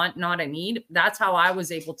that's a want, not a need, that's how I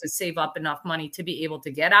was able to save up enough money to be able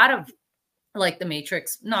to get out of like the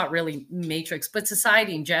matrix, not really matrix, but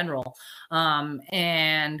society in general.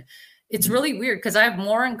 And it's really weird because I have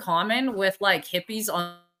more in common with like hippies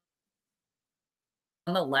on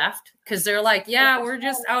the left, because they're like, yeah, we're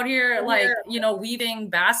just out here like, you know, weaving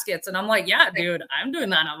baskets, and I'm like, yeah, dude, I'm doing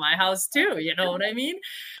that at my house too, you know what I mean?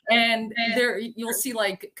 And there you'll see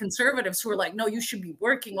like conservatives who are like, no, you should be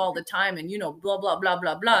working all the time, and you know, blah blah blah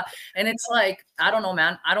blah blah. And it's like, I don't know,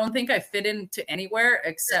 man, I don't think I fit into anywhere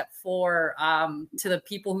except for to the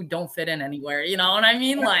people who don't fit in anywhere, you know what I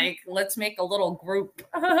mean? Like, let's make a little group.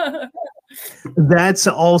 That's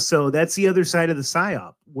the other side of the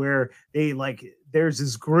psyop, where they like, there's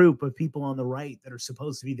this group of people on the right that are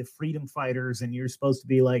supposed to be the freedom fighters, and you're supposed to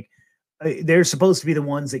be like, they're supposed to be the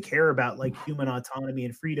ones that care about like human autonomy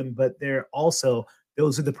and freedom, but they're also,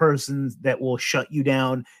 those are the persons that will shut you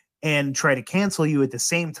down and try to cancel you at the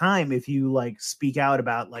same time if you like speak out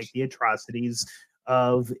about like the atrocities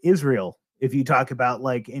of Israel. If you talk about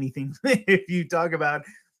like anything, if you talk about,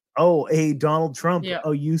 oh, hey, Donald Trump, Yeah.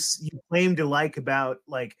 oh, you claim to like about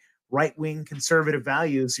like right-wing conservative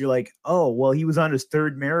values, you're like, oh, well, he was on his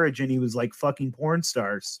third marriage and he was like fucking porn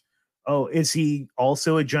stars. Oh, is he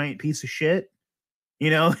also a giant piece of shit?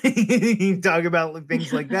 You know, you talk about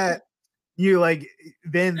things like that. You like,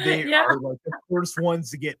 then they are like the first ones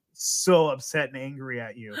to get so upset and angry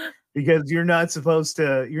at you, because you're not supposed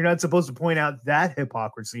to point out that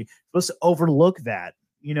hypocrisy. You're supposed to overlook that,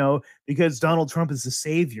 you know, because Donald Trump is the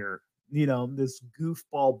savior, you know, this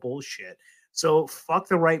goofball bullshit. So fuck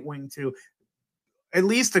the right wing too, at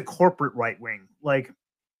least the corporate right wing. Like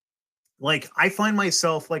I find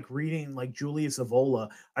myself like reading like Julius Evola.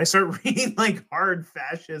 I start reading like hard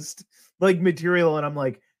fascist like material, and I'm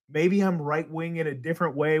like, maybe I'm right wing in a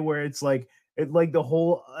different way, where it's like the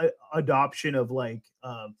whole adoption of like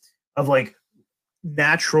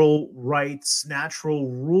natural rights,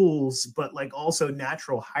 natural rules, but like also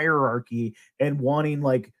natural hierarchy, and wanting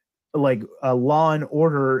like a law and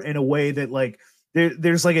order in a way that like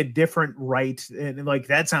there's like a different right. And like,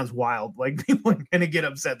 that sounds wild. Like, people are gonna get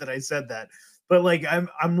upset that I said that, but like I'm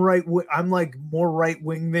like more right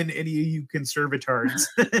wing than any of you conservatards.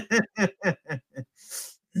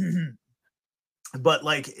 But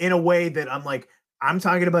like in a way that I'm like, I'm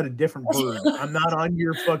talking about a different bird. I'm not on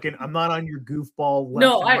your goofball left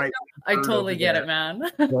No, and right. I totally get it, man.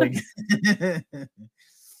 Like,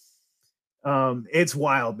 it's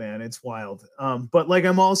wild, man. It's wild. But like,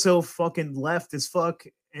 I'm also fucking left as fuck.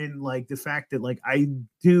 And like the fact that like, I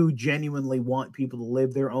do genuinely want people to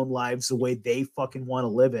live their own lives the way they fucking want to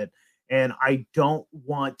live it. And I don't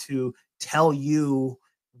want to tell you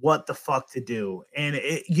what the fuck to do. And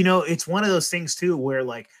it, you know, it's one of those things too, where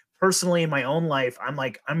like personally in my own life, I'm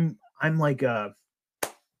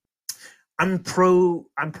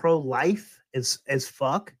pro life as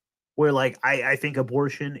fuck, where like, I think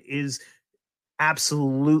abortion is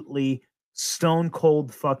absolutely stone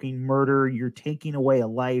cold fucking murder. You're taking away a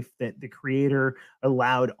life that the creator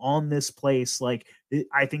allowed on this place. Like,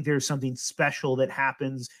 I think there's something special that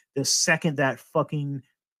happens the second that fucking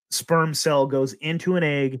sperm cell goes into an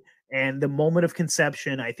egg, and the moment of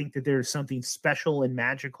conception. I think that there's something special and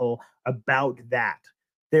magical about that.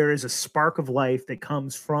 There is a spark of life that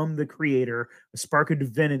comes from the creator, a spark of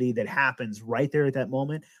divinity that happens right there at that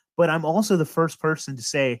moment. But I'm also the first person to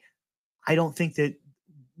say, I don't think that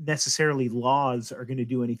necessarily laws are going to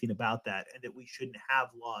do anything about that, and that we shouldn't have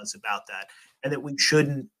laws about that, and that we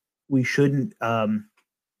shouldn't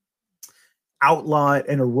outlaw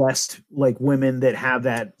and arrest like women that have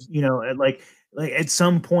that, you know, like at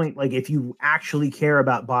some point, like if you actually care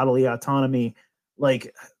about bodily autonomy,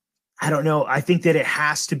 like, I don't know, I think that it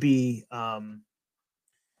has to be a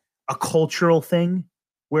cultural thing,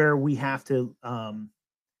 where we have to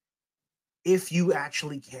if you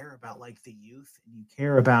actually care about like the youth, and you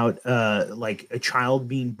care about like a child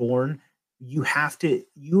being born, you have to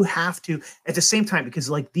at the same time,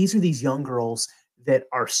 because like these are these young girls that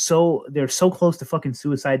are they're so close to fucking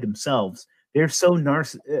suicide themselves. They're so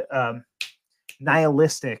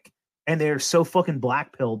nihilistic, and they're so fucking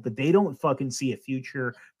black-pilled that they don't fucking see a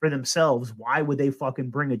future for themselves. Why would they fucking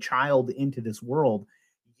bring a child into this world?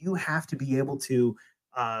 You have to be able to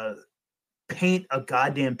paint a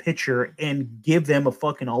goddamn picture and give them a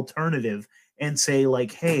fucking alternative, and say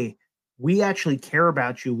like, hey, we actually care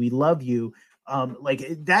about you, we love you. Like,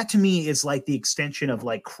 that to me is like the extension of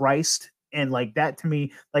like Christ. And like that to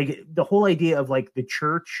me, like the whole idea of like the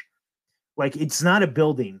church, Like, it's not a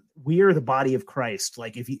building. We are the body of Christ.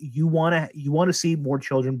 Like, if you want to see more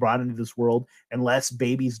children brought into this world and less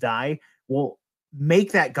babies die, well,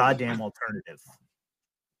 make that goddamn alternative.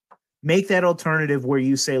 Make that alternative where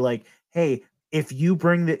you say, like, hey, if you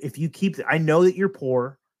keep, I know that you're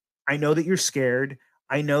poor. I know that you're scared.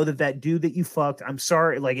 I know that dude that you fucked, I'm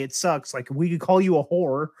sorry. Like, it sucks. Like, we could call you a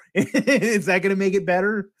whore. Is that going to make it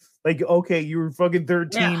better? Like, okay, you were fucking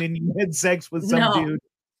 13 and you had sex with some dude.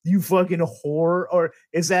 You fucking whore. Or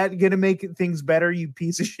is that going to make things better, you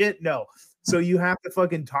piece of shit? No. So you have to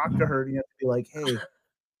fucking talk to her. And you have to be like, hey, do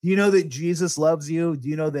you know that Jesus loves you? Do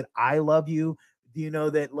you know that I love you? Do you know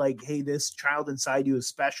that, like, hey, this child inside you is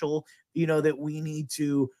special? Do you know that we need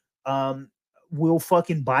to, we'll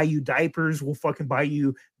fucking buy you diapers. We'll fucking buy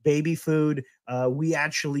you baby food. We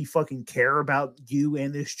actually fucking care about you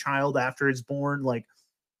and this child after it's born. Like,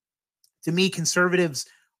 to me, conservatives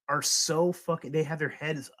are so fucking, they have their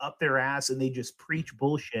heads up their ass and they just preach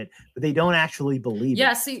bullshit, but they don't actually believe it.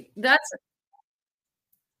 Yeah, see,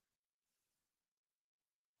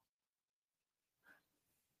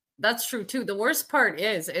 that's true too. The worst part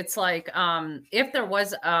is it's like if there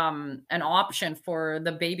was an option for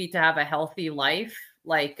the baby to have a healthy life,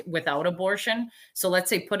 like without abortion. So let's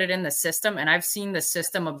say put it in the system, and I've seen the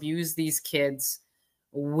system abuse these kids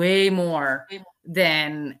way more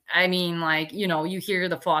than, I mean, like, you know, you hear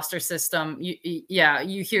the foster system,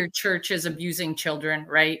 you hear churches abusing children,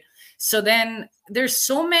 right? So then there's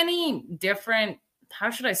so many different, how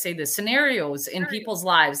should I say this, scenarios in people's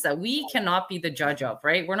lives that we cannot be the judge of,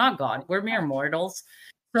 right? We're not God, we're mere mortals.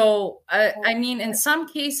 So, I mean, in some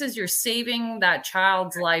cases, you're saving that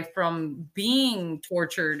child's life from being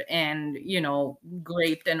tortured and, you know,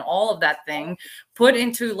 raped and all of that thing, put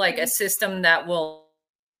into like a system that will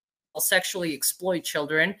sexually exploit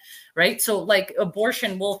children, right? So like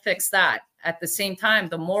abortion will fix that. At the same time,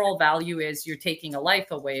 the moral value is you're taking a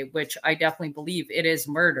life away, which I definitely believe it is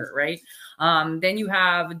murder, right? Then you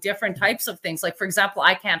have different types of things. Like, for example,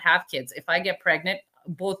 I can't have kids. If I get pregnant,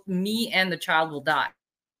 both me and the child will die.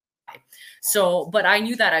 So, but I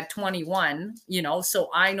knew that at 21, you know, so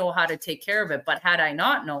I know how to take care of it. But had I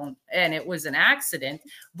not known and it was an accident,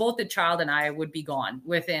 both the child and I would be gone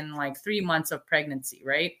within like 3 months of pregnancy,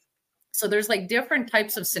 right? So there's like different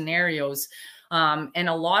types of scenarios. And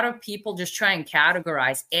a lot of people just try and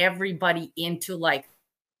categorize everybody into like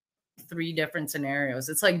 3 different scenarios.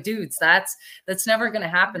 It's like, dudes, that's never going to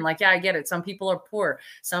happen. Like, yeah, I get it. Some people are poor.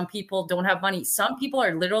 Some people don't have money. Some people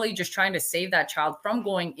are literally just trying to save that child from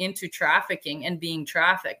going into trafficking and being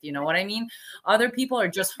trafficked. You know what I mean? Other people are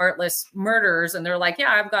just heartless murderers. And they're like,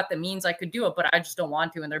 yeah, I've got the means, I could do it, but I just don't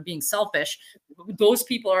want to. And they're being selfish. Those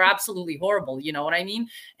people are absolutely horrible. You know what I mean?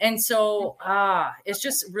 And so it's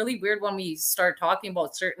just really weird when we start talking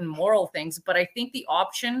about certain moral things. But I think the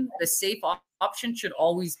option, the safe option should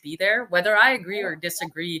always be there, whether I agree or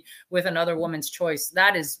disagree with another woman's choice.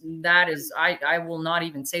 That is I will not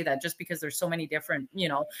even say that, just because there's so many different, you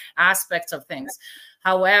know, aspects of things.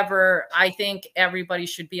 However, I think everybody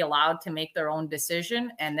should be allowed to make their own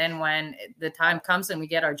decision. And then when the time comes and we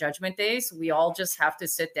get our judgment days, we all just have to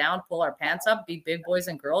sit down, pull our pants up, be big boys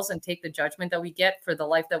and girls, and take the judgment that we get for the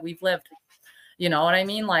life that we've lived. You know what I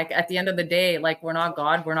mean? Like, at the end of the day, like, we're not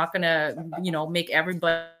God. We're not going to, you know, make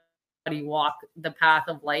everybody walk the path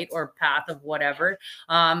of light or path of whatever.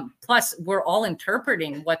 Plus, we're all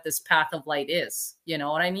interpreting what this path of light is. You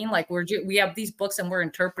know what I mean? Like, we have these books and we're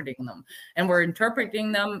interpreting them, and we're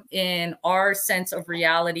interpreting them in our sense of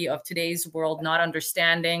reality of today's world, not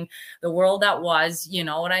understanding the world that was. You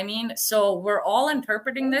know what I mean? So we're all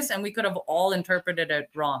interpreting this, and we could have all interpreted it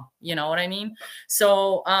wrong. You know what I mean?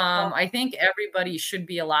 So I think everybody should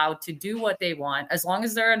be allowed to do what they want as long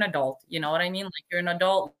as they're an adult. You know what I mean? Like, you're an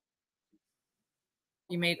adult.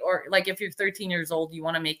 You made, or like, if you're 13 years old, you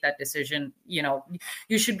want to make that decision, you know,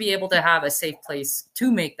 you should be able to have a safe place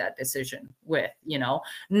to make that decision with, you know,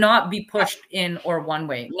 not be pushed in or one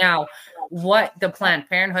way. Now, what the Planned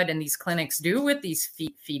Parenthood and these clinics do with these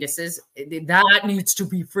fetuses, that needs to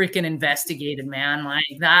be freaking investigated, man. Like,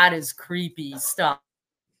 that is creepy stuff,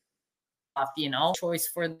 you know, choice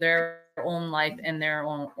for their own life and their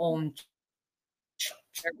own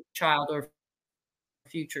child or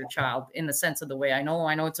future child, in the sense of the way I know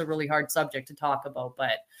it's a really hard subject to talk about,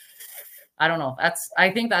 but I don't know.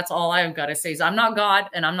 I think that's all I've got to say is I'm not God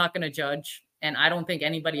and I'm not going to judge. And I don't think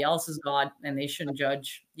anybody else is God and they shouldn't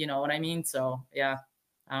judge. You know what I mean? So yeah,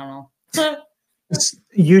 I don't know.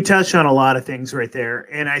 You touched on a lot of things right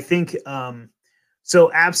there. And I think,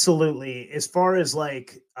 so absolutely, as far as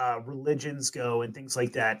like religions go and things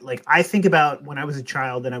like that, like, I think about when I was a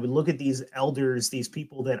child and I would look at these elders, these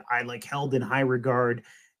people that I like held in high regard,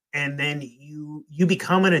 and then you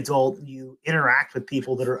become an adult and you interact with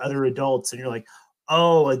people that are other adults, and you're like,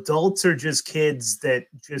 oh, adults are just kids that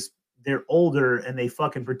just they're older and they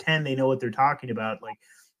fucking pretend they know what they're talking about. Like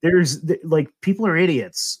there's like people are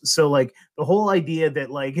idiots. So like the whole idea that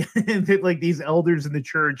like that like these elders in the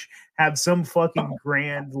church have some fucking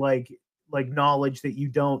grand like knowledge that you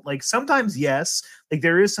don't, like sometimes yes, like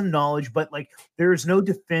there is some knowledge, but like there's no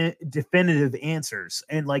definitive answers,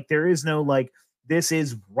 and like there is no like this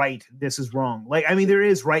is right, this is wrong. Like I mean there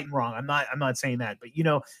is right and wrong, I'm not saying that, but you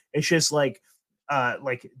know it's just like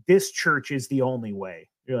this church is the only way.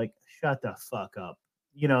 You're like, shut the fuck up.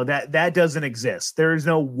 You know that doesn't exist. There is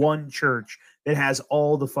no one church that has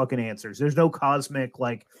all the fucking answers. There's no cosmic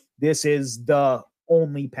like this is the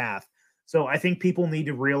only path. So I think people need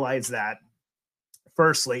to realize that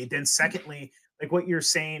firstly. Then secondly, like what you're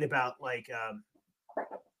saying about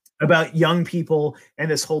young people and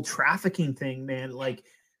this whole trafficking thing, man, like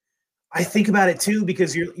I think about it too,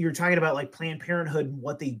 because you're talking about like Planned Parenthood and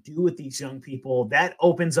what they do with these young people. That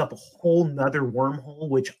opens up a whole nother wormhole,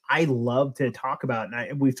 which I love to talk about.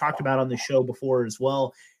 And we've talked about on the show before as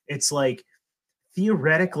well. It's like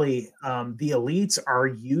theoretically, the elites are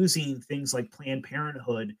using things like Planned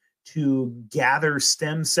Parenthood to gather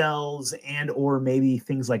stem cells and or maybe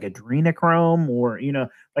things like adrenochrome, or you know,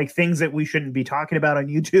 like things that we shouldn't be talking about on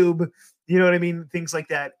YouTube. You know what I mean? Things like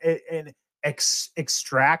that, and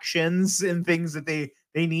extractions and things that they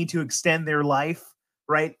need to extend their life,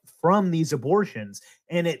 right, from these abortions.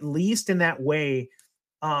 And at least in that way,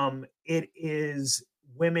 it is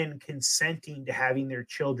women consenting to having their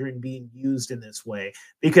children being used in this way.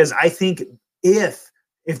 Because I think if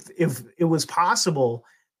it was possible,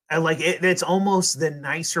 that's almost the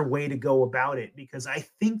nicer way to go about it, because I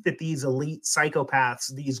think that these elite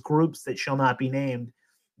psychopaths, these groups that shall not be named,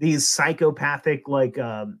 these psychopathic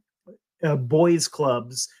boys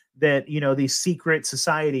clubs, that you know, these secret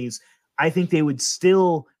societies, I think they would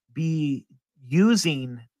still be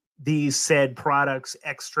using these said products,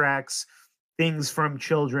 extracts, things from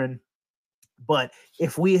children. But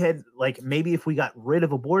if we had maybe if we got rid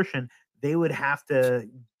of abortion, they would have to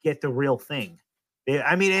get the real thing.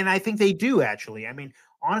 I mean, and I think they do actually. I mean,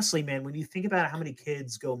 honestly, man, when you think about how many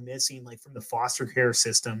kids go missing, like from the foster care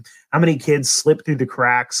system, how many kids slip through the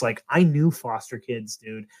cracks. Like I knew foster kids,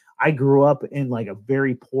 dude. I grew up in like a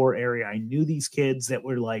very poor area. I knew these kids that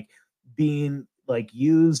were like being like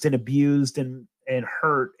used and abused and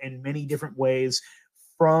hurt in many different ways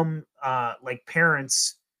from like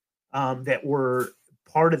parents that were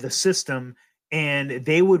part of the system, and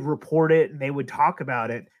they would report it and they would talk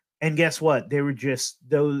about it. And guess what? They were just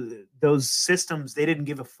those systems. They didn't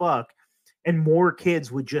give a fuck, and more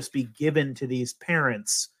kids would just be given to these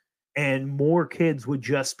parents, and more kids would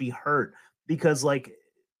just be hurt because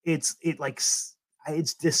it's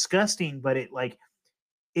disgusting, but it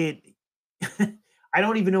I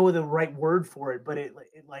don't even know the right word for it, but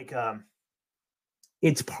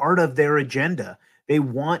it's part of their agenda. They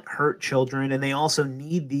want hurt children, and they also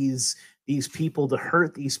need these people to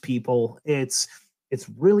hurt these people. It's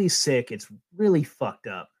really sick. It's really fucked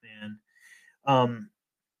up, man.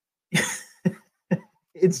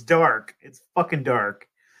 It's dark. It's fucking dark.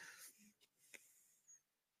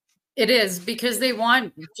 It is, because they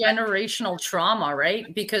want generational trauma, right?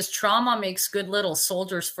 Because trauma makes good little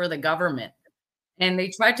soldiers for the government. And they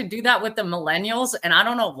tried to do that with the millennials. And I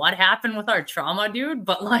don't know what happened with our trauma, dude,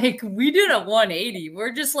 but like we did a 180.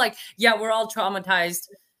 We're just like, yeah, we're all traumatized.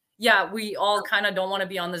 Yeah, we all kind of don't want to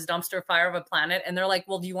be on this dumpster fire of a planet. And they're like,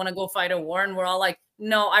 well, do you want to go fight a war? And we're all like,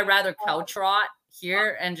 no, I'd rather couch rot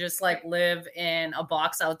here and just like live in a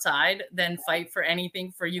box outside than fight for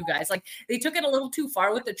anything for you guys. Like they took it a little too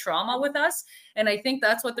far with the trauma with us. And I think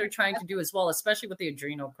that's what they're trying to do as well, especially with the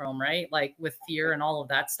adrenochrome, right? Like with fear and all of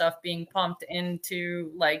that stuff being pumped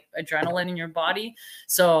into like adrenaline in your body.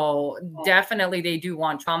 So definitely they do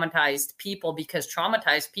want traumatized people, because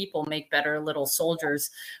traumatized people make better little soldiers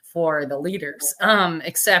for the leaders.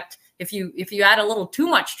 Except if you add a little too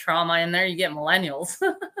much trauma in there, you get millennials.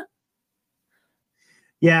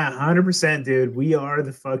 Yeah, 100%, dude. We are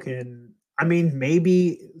the fucking. I mean,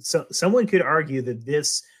 maybe someone could argue that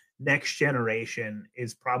this next generation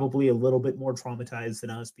is probably a little bit more traumatized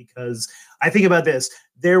than us, because I think about this.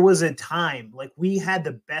 There was a time like we had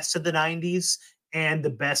the best of the 90s and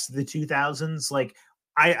the best of the 2000s. Like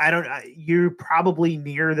you're probably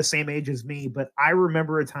near the same age as me, but I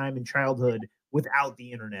remember a time in childhood without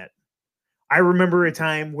the internet. I remember a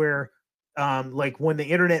time where like when the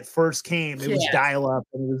internet first came, it was dial up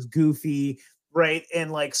and it was goofy, right?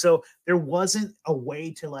 And like so there wasn't a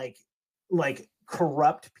way to like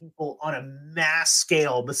corrupt people on a mass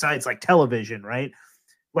scale besides like television, right?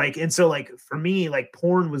 Like, and so like for me, like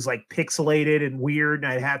porn was like pixelated and weird,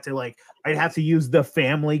 and I'd have to use the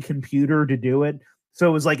family computer to do it. So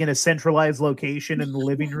it was like in a centralized location in the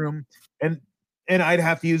living room, and I'd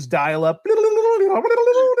have to use dial up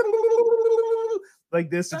like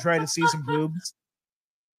this to try to see some boobs.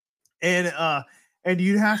 And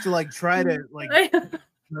you'd have to like try to like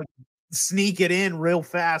sneak it in real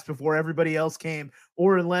fast before everybody else came,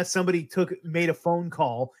 or unless somebody made a phone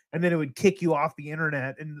call, and then it would kick you off the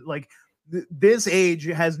internet. And like this age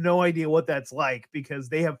has no idea what that's like, because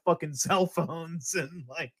they have fucking cell phones. And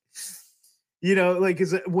like, you know, like,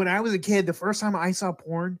 cause when I was a kid, the first time I saw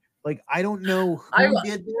porn, like, I don't know who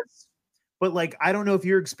did this, but like, I don't know if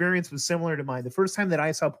your experience was similar to mine. The first time that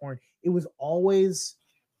I saw porn, it was always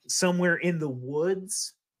somewhere in the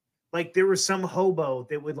woods. Like there was some hobo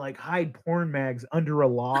that would like hide porn mags under a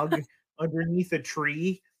log underneath a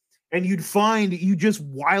tree, and you just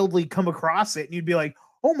wildly come across it, and you'd be like,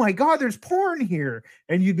 oh my God, there's porn here.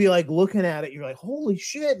 And you'd be like looking at it, you're like, holy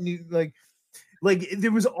shit. And you like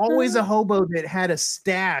there was always a hobo that had a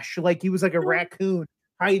stash, like he was like a raccoon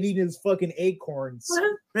hiding his fucking acorns.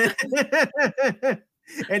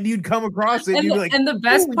 And you'd come across it, and you'd be like, and the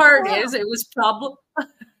best part is it was probably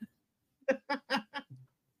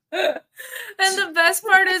and the best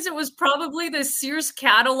part is it was probably the Sears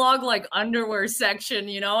catalog like underwear section,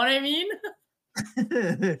 you know what I mean?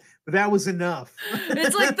 But that was enough.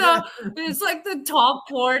 It's like the top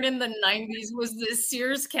porn in the 90s was the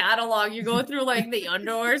Sears catalog. You go through like the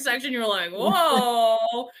underwear section, you're like,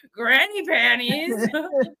 whoa, granny panties.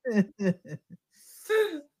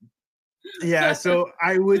 Yeah, so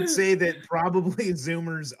I would say that probably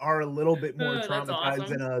Zoomers are a little bit more traumatized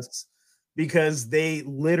than us, because they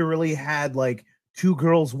literally had like 2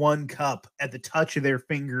 girls, 1 cup at the touch of their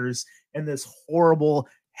fingers, and this horrible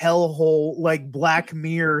hellhole, like Black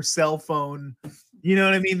Mirror cell phone. You know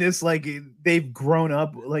what I mean? This like they've grown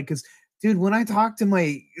up like, cause dude, when I talk to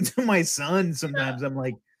my son, sometimes I'm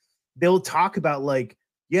like, they'll talk about like,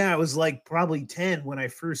 yeah, I was like probably 10 when I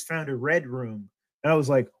first found a red room. And I was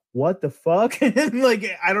like, what the fuck? And like,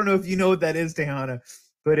 I don't know if you know what that is, Tajana,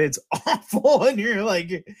 but it's awful. And you're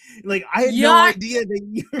like I had no idea that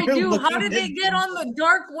you were how did they get on the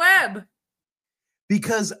dark web?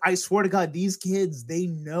 Because I swear to God, these kids, they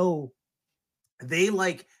know, they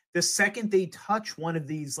like the second they touch one of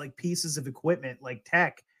these like pieces of equipment, like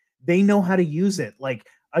tech, they know how to use it. Like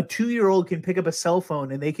a 2-year-old can pick up a cell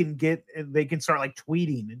phone and they can start like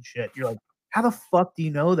tweeting and shit. You're like, how the fuck do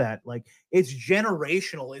you know that? Like, it's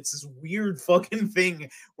generational. It's this weird fucking thing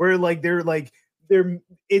where like it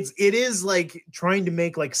is like trying to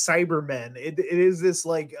make like Cybermen. It is this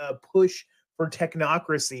like push for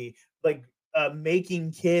technocracy, like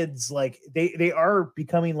making kids like they are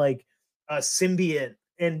becoming like a symbiote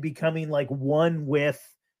and becoming like one with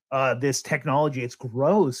this technology. It's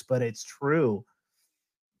gross, but it's true.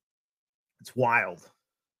 It's wild.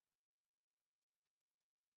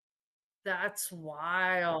 That's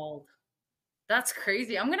wild. That's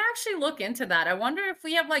crazy. I'm gonna actually look into that. I wonder if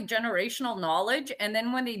we have like generational knowledge, and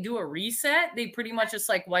then when they do a reset, they pretty much just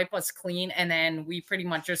like wipe us clean, and then we pretty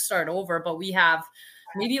much just start over. But we have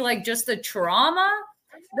maybe like just the trauma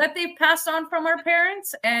that they've passed on from our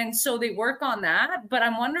parents, and so they work on that. But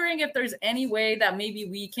I'm wondering if there's any way that maybe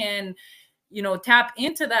we can, you know, tap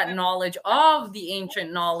into that knowledge of the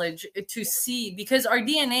ancient knowledge to see, because our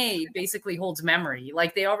DNA basically holds memory.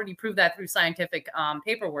 Like they already proved that through scientific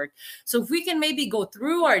paperwork. So if we can maybe go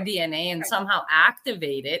through our DNA and somehow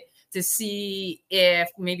activate it to see if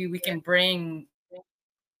maybe we can bring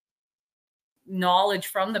knowledge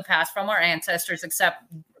from the past, from our ancestors, except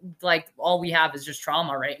like all we have is just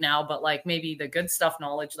trauma right now, but like maybe the good stuff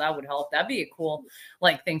knowledge that would help. That'd be a cool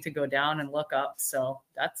like thing to go down and look up. So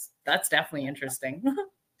that's definitely interesting.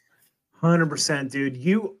 100%, dude.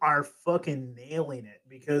 You are fucking nailing it,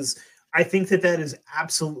 because I think that is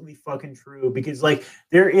absolutely fucking true, because like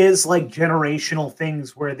there is like generational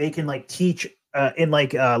things where they can like teach in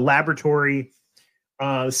like laboratory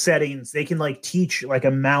settings. They can like teach like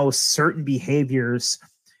a mouse certain behaviors,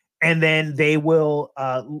 and then they will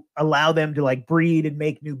allow them to like breed and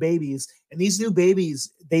make new babies. And these new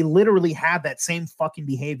babies, they literally have that same fucking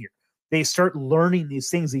behavior. They start learning these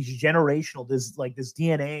things, these generational, this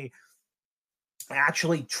DNA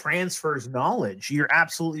actually transfers knowledge. You're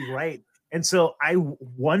absolutely right. And so I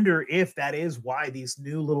wonder if that is why these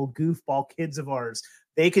new little goofball kids of ours,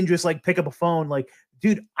 they can just like pick up a phone. Like,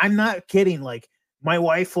 dude, I'm not kidding. Like, my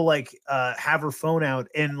wife will like have her phone out,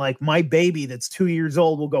 and like my baby that's 2 years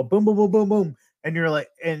old will go boom, boom, boom, boom, boom. And you're like,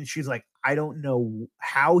 and she's like, I don't know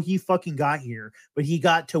how he fucking got here, but he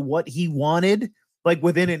got to what he wanted like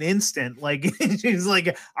within an instant. Like she's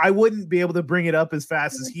like, I wouldn't be able to bring it up as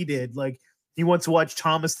fast as he did. Like he wants to watch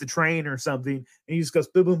Thomas the Train or something, and he just goes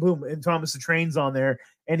boom, boom, boom, and Thomas the Train's on there,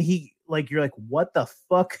 and he like, you're like, what the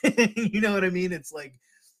fuck? You know what I mean? It's like,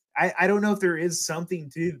 I don't know if there is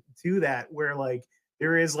something to that where like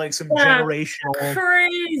there is like some generational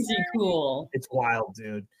crazy cool. It's wild,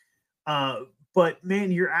 dude. But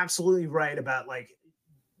man, you're absolutely right about like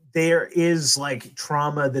there is like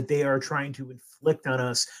trauma that they are trying to inflict on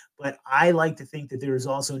us. But I like to think that there is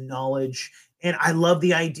also knowledge. And I love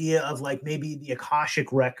the idea of like maybe the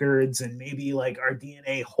Akashic records and maybe like our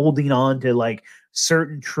DNA holding on to like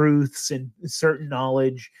certain truths and certain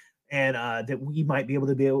knowledge, and that we might be able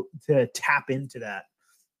to tap into that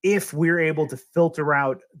if we're able to filter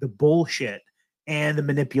out the bullshit and the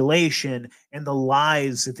manipulation and the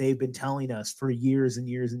lies that they've been telling us for years and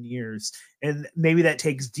years and years. And maybe that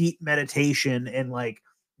takes deep meditation and like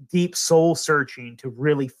deep soul searching to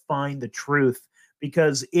really find the truth,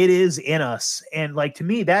 because it is in us. And like, to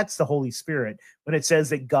me, that's the Holy Spirit when it says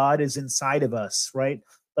that God is inside of us, right?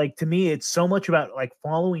 Like, to me, it's so much about like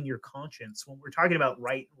following your conscience. When we're talking about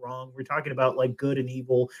right and wrong, we're talking about like good and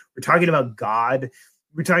evil. We're talking about God.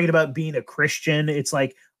 We're talking about being a Christian. It's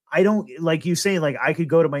like, I don't, like you saying, like I could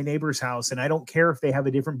go to my neighbor's house and I don't care if they have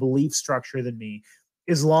a different belief structure than me,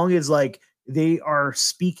 as long as like they are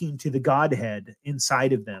speaking to the Godhead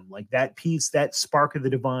inside of them, like that piece, that spark of the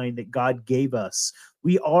divine that God gave us.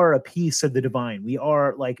 We are a piece of the divine. We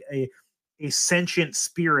are like a sentient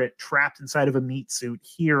spirit trapped inside of a meat suit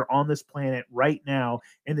here on this planet right now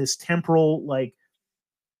in this temporal like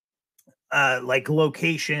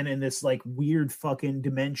location in this like weird fucking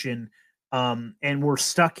dimension. And we're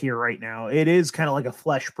stuck here right now. It is kind of like a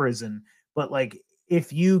flesh prison, but like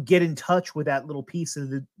if you get in touch with that little piece of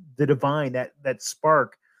the divine, that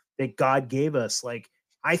spark that God gave us, like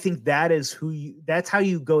I think that is that's how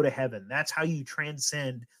you go to heaven. That's how you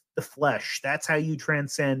transcend the flesh. That's how you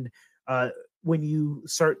transcend when you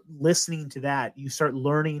start listening to that, you start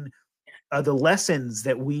learning the lessons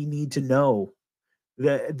that we need to know.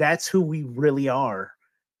 That's who we really are.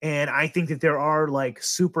 And I think that there are like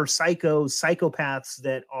super psychopaths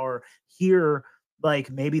that are here, like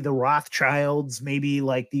maybe the Rothschilds, maybe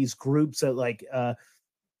like these groups that like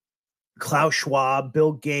Klaus Schwab,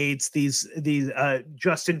 Bill Gates, these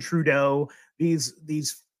Justin Trudeau,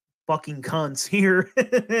 these fucking cunts here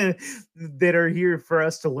that are here for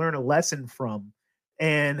us to learn a lesson from.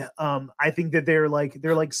 And I think that they're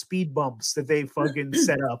like speed bumps that they fucking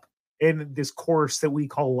set up in this course that we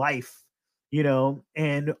call life, you know,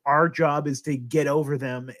 and our job is to get over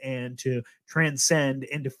them and to transcend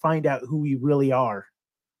and to find out who we really are.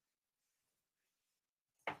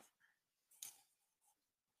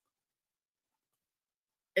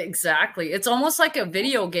 Exactly. It's almost like a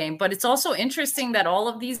video game, but it's also interesting that all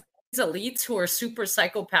of these elites who are super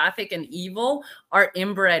psychopathic and evil are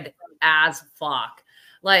inbred as fuck.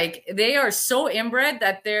 Like they are so inbred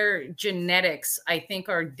that their genetics, I think,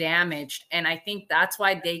 are damaged. And I think that's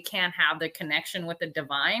why they can't have the connection with the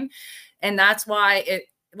divine. And that's why it,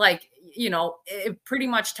 like, you know, it pretty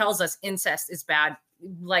much tells us incest is bad,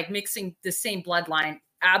 like mixing the same bloodline,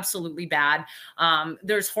 absolutely bad.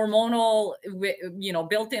 There's hormonal, you know,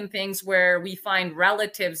 built-in things where we find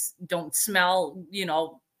relatives don't smell, you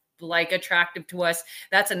know, like attractive to us.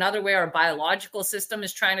 That's another way our biological system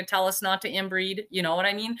is trying to tell us not to inbreed. You know what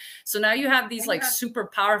I mean? So now you have these like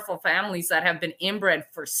super powerful families that have been inbred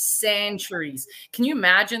for centuries. Can you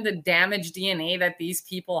imagine the damaged DNA that these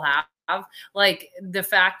people have? Like the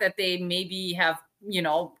fact that they maybe have, you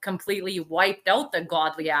know, completely wiped out the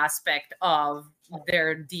godly aspect of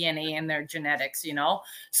their DNA and their genetics, you know?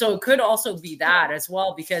 So it could also be that as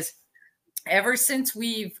well, because ever since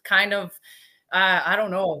we've kind of, I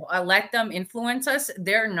don't know, let them influence us,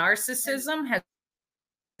 their narcissism has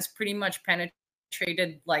pretty much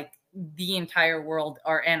penetrated like the entire world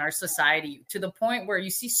and our society, to the point where you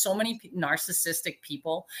see so many narcissistic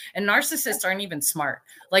people, and narcissists aren't even smart.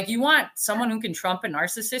 Like you want someone who can trump a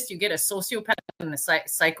narcissist, you get a sociopath and a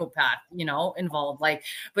psychopath, you know, involved. Like,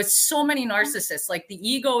 but so many narcissists, like the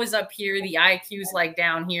ego is up here, the IQ is like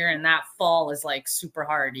down here, and that fall is like super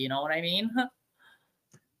hard. You know what I mean?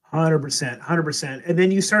 100%. And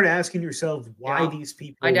then you start asking yourself why these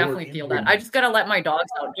people. I definitely feel that. I just got to let my dogs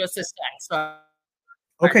out just a sec. So.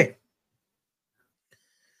 Okay.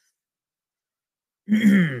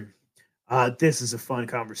 This is a fun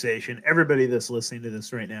conversation. Everybody that's listening to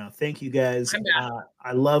this right now, thank you guys.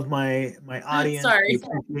 I love my audience. Sorry.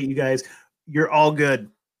 I appreciate you guys. You're all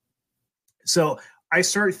good. So I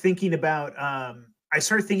start thinking about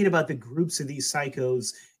the groups of these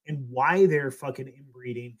psychos and why they're fucking inbred.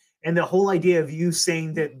 breeding. And the whole idea of you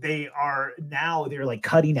saying that they're like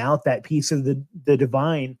cutting out that piece of the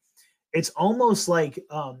divine, it's almost like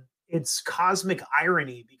it's cosmic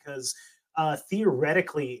irony, because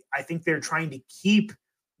theoretically, I think they're trying to keep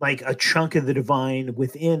like a chunk of the divine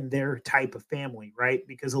within their type of family, right?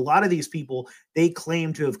 Because a lot of these people, they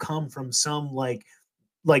claim to have come from some like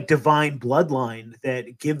divine bloodline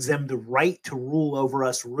that gives them the right to rule over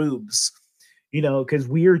us rubes, because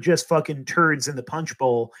we are just fucking turds in the punch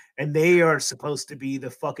bowl, and they are supposed to be the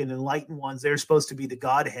fucking enlightened ones. They're supposed to be the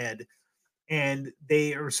Godhead, and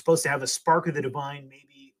they are supposed to have a spark of the divine.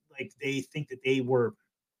 Maybe like they think that they were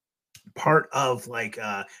part of like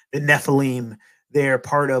the Nephilim. They're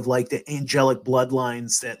part of like the angelic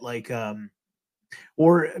bloodlines that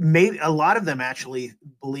or maybe a lot of them actually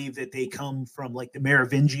believe that they come from like the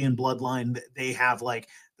Merovingian bloodline. They have like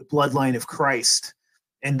the bloodline of Christ,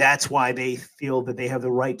 and that's why they feel that they have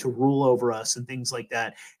the right to rule over us and things like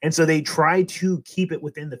that. And so they try to keep it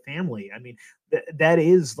within the family. I mean, that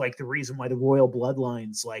is like the reason why the royal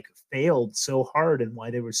bloodlines like failed so hard, and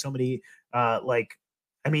why there were so many I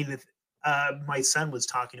mean, my son was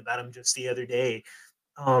talking about him just the other day.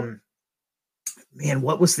 Man,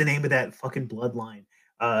 what was the name of that fucking bloodline?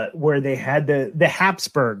 Where they had the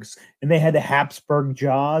Habsburgs, and they had the Habsburg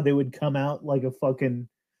jaw. They would come out like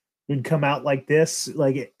would come out like this.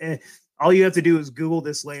 Like all you have to do is Google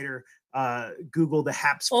this later. Google the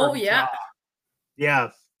Habsburg. Oh yeah, jaw.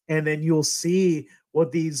 Yeah, and then you'll see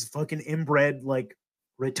what these fucking inbred like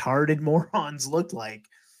retarded morons looked like.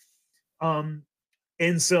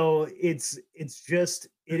 And so it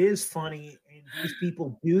is funny, and these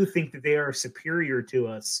people do think that they are superior to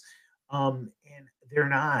us, and they're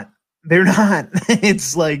not. They're not.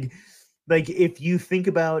 It's like if you think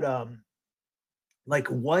about like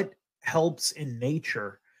what helps in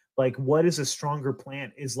nature, like what is a stronger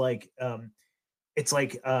plant is like it's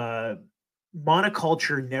like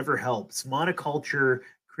monoculture never helps. Monoculture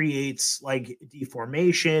creates like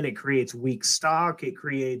deformation. It creates weak stock. It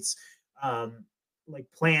creates like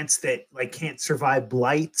plants that like can't survive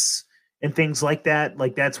blights and things like that.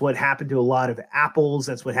 Like that's what happened to a lot of apples.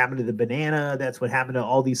 That's what happened to the banana. That's what happened to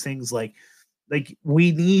all these things. Like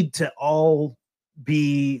we need to all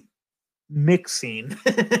be mixing.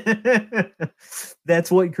 That's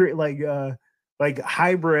what create like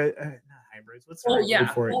hybrid, not hybrids. What's the right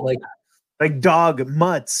word for it? Like dog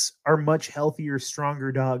mutts are much healthier,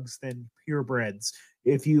 stronger dogs than purebreds.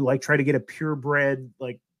 If you like try to get a purebred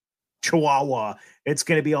like Chihuahua, it's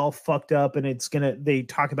going to be all fucked up, and they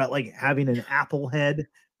talk about like having an apple head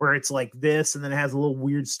where it's like this, and then it has a little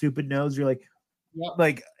weird stupid nose. You're like, yep.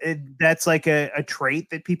 Like that's like a trait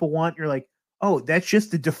that people want. You're like, oh, that's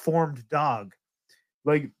just a deformed dog.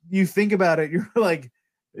 Like you think about it, you're like,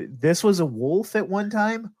 this was a wolf at one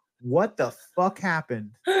time. What the fuck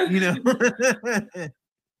happened?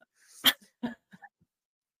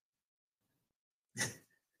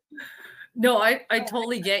 No, I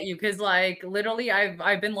totally get you, because like literally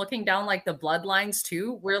I've been looking down like the bloodlines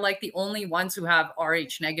too. We're like the only ones who have Rh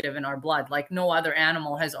negative in our blood. Like no other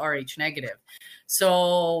animal has Rh negative.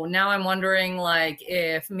 So now I'm wondering like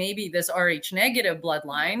if maybe this Rh negative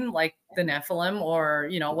bloodline, like the Nephilim, or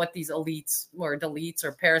what these elites or deletes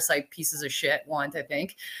or parasite pieces of shit want, I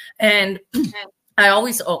think. And I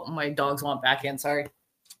always my dogs want back in, sorry.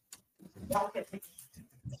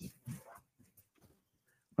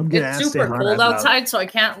 It's super cold outside, so I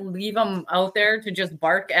can't leave them out there to just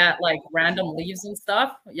bark at like random leaves and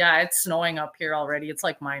stuff. Yeah, it's snowing up here already. It's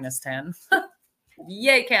like -10.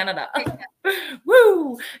 Yay, Canada.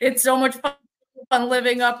 Woo! It's so much fun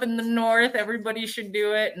living up in the north. Everybody should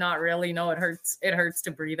do it. Not really. No, it hurts. It hurts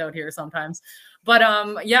to breathe out here sometimes. But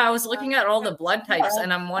yeah, I was looking at all the blood types,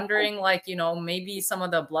 and I'm wondering like, maybe some of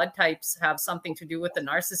the blood types have something to do with the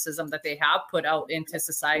narcissism that they have put out into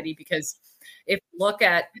society. Because if you look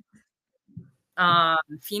at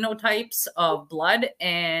phenotypes of blood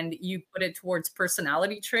and you put it towards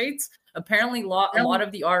personality traits, apparently a lot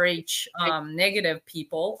of the Rh negative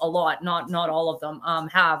people, a lot, not all of them,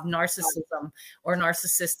 have narcissism or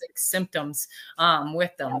narcissistic symptoms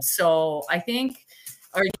with them. So I think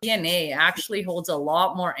our DNA actually holds a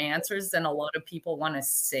lot more answers than a lot of people want to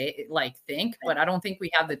say, like think, but I don't think we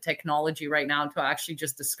have the technology right now to actually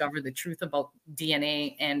just discover the truth about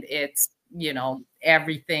DNA and its,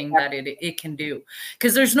 everything that it can do.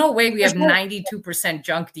 Because there's no way we have 92%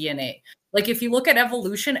 junk DNA. Like if you look at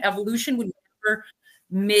evolution would never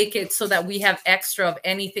make it so that we have extra of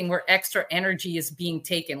anything where extra energy is being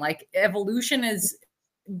taken. Like evolution is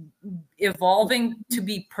evolving to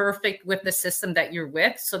be perfect with the system that you're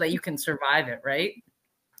with so that you can survive it, right?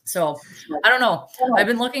 So I don't know. I've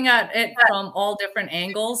been looking at it from all different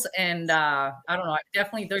angles, and I don't know.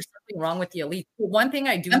 Definitely, there's something wrong with the elite. One thing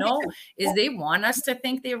I do know is they want us to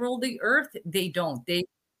think they rule the earth. They don't. They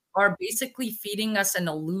are basically feeding us an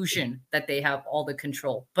illusion that they have all the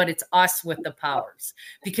control, but it's us with the powers,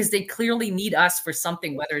 because they clearly need us for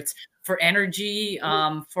something, whether it's for energy,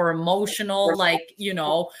 for emotional, like,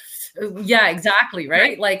 yeah, exactly,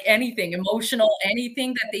 right? Like anything emotional,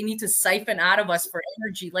 anything that they need to siphon out of us for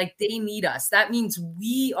energy, like they need us. That means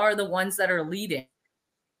we are the ones that are leading.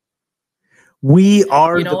 We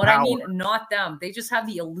are You know the what power. I mean? Not them. They just have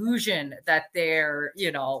the illusion that they're,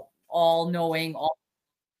 all knowing, all.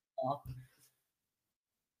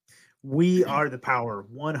 We are the power,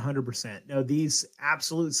 100%. No, these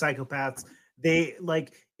absolute psychopaths, they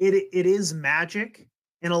like it is magic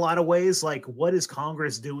in a lot of ways. Like, what is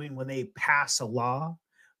Congress doing when they pass a law?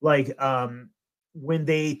 Like, when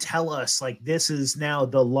they tell us like this is now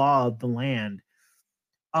the law of the land.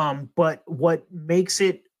 But what makes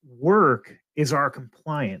it work is our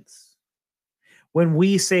compliance. When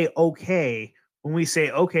we say okay,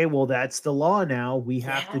 well, that's the law now, we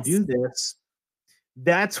have to do this.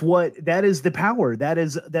 That is the power.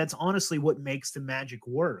 That's honestly what makes the magic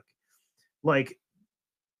work. Like,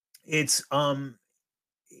 it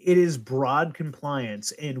is broad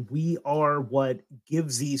compliance, and we are what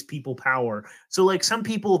gives these people power. So like some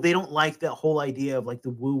people, they don't like that whole idea of like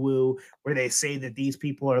the woo woo where they say that these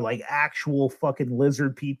people are like actual fucking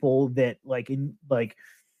lizard people that like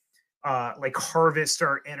harvest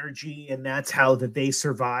our energy, and that's how that they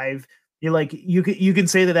survive. You're like, you can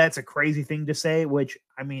say that that's a crazy thing to say, which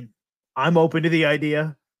I mean, I'm open to the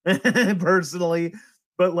idea personally,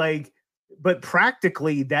 but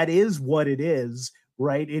practically that is what it is,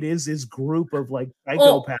 right? It is this group of like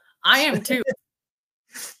psychopaths. I am too.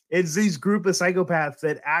 It's these group of psychopaths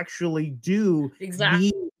that actually do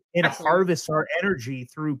need and harvest our energy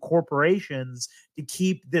through corporations to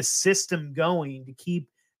keep this system going, to keep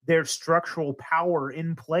their structural power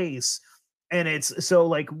in place. And it's so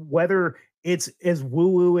like whether it's as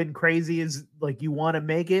woo-woo and crazy as like you want to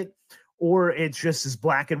make it, or it's just as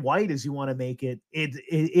black and white as you want to make it,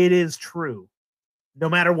 it is true. No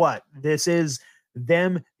matter what, this is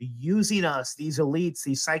them using us, these elites,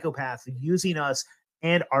 these psychopaths, using us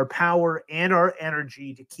and our power and our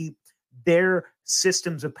energy to keep their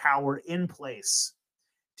systems of power in place,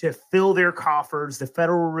 to fill their coffers, the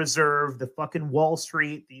Federal Reserve, the fucking Wall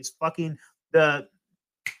Street, these fucking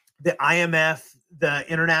the IMF, the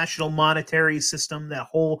International Monetary System, that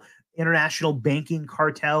whole international banking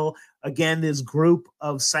cartel. Again, this group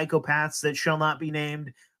of psychopaths that shall not be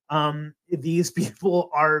named. These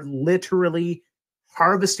people are literally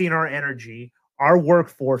harvesting our energy, our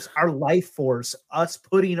workforce, our life force, us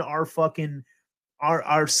putting our fucking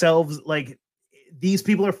ourselves, like these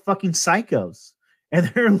people are fucking psychos, and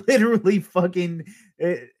they're literally fucking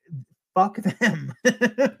fuck them.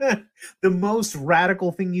 The most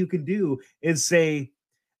radical thing you can do is say,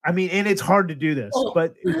 I mean, and it's hard to do this,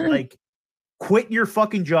 but it's like, quit your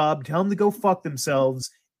fucking job, tell them to go fuck themselves,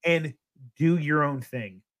 and do your own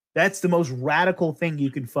thing. That's the most radical thing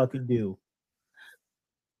you can fucking do.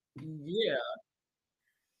 Yeah.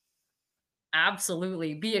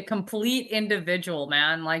 Absolutely. Be a complete individual,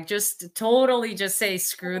 man. Like just totally just say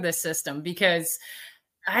screw the system, because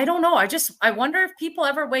I don't know. I wonder if people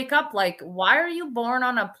ever wake up like, why are you born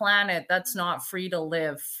on a planet that's not free to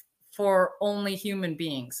live for only human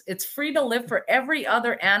beings? It's free to live for every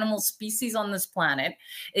other animal species on this planet.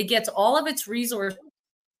 It gets all of its resources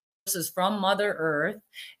from Mother Earth,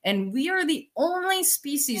 and we are the only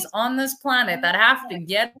species on this planet that have to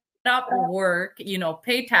get up, work,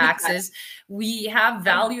 pay taxes. We have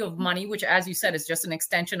value of money, which, as you said, is just an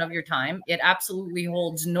extension of your time. It absolutely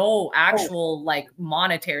holds no actual like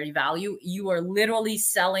monetary value. You are literally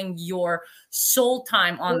selling your soul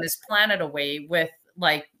time on this planet away with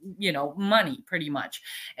like, money pretty much.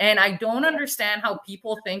 And I don't understand how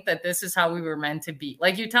people think that this is how we were meant to be.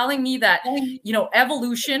 Like, you're telling me that,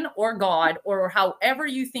 evolution or God or however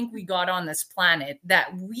you think we got on this planet,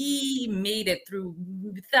 that we made it through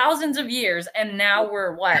thousands of years. And now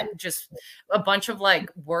we're what? Just a bunch of like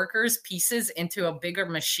workers, pieces into a bigger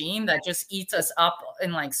machine that just eats us up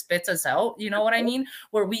and like spits us out. You know what I mean?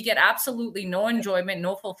 Where we get absolutely no enjoyment,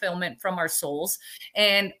 no fulfillment from our souls.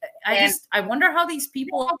 And I wonder how these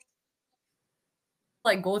people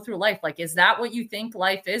like go through life. Like, is that what you think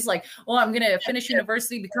life is? Like, oh, I'm gonna finish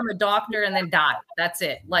university, become a doctor, and then die. That's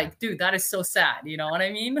it. Like, dude, that is so sad. You know what I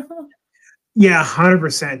mean? Yeah,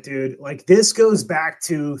 100%, dude. Like, this goes back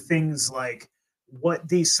to things like what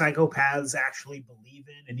these psychopaths actually believe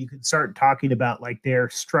in, and you can start talking about like their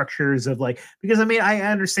structures of like, because I mean, I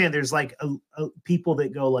understand there's like people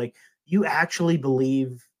that go like, you actually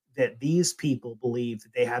believe that these people believe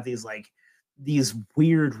that they have these like these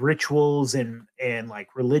weird rituals and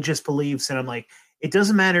like religious beliefs, and I'm like, it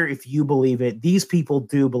doesn't matter if you believe it, these people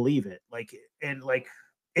do believe it. Like, and like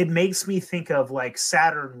it makes me think of like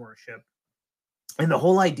Saturn worship and the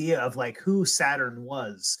whole idea of like who Saturn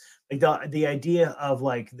was, like the idea of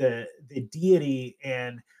like the deity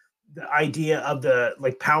and the idea of the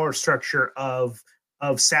like power structure of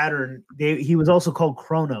Saturn. He was also called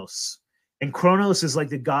Kronos, and Kronos is like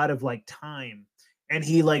the god of like time, and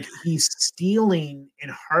he's stealing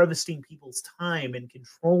and harvesting people's time and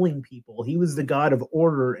controlling people. He was the god of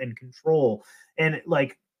order and control, and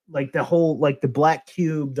like the whole like the black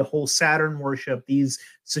cube, the whole Saturn worship, these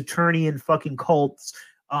Saturnian fucking cults.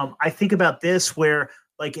 I think about this where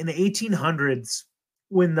like in the 1800s,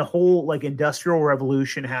 when the whole like industrial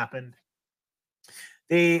revolution happened,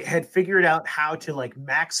 they had figured out how to like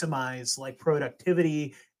maximize like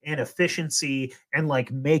productivity and efficiency and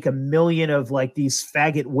like make a million of like these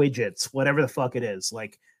faggot widgets, whatever the fuck it is.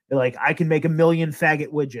 Like I can make a million faggot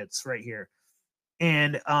widgets right here.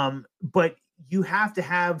 And but you have to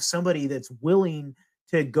have somebody that's willing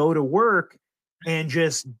to go to work and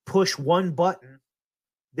just push one button.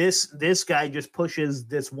 This guy just pushes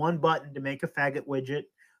this one button to make a faggot widget.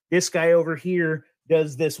 This guy over here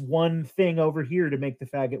does this one thing over here to make the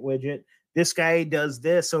faggot widget. This guy does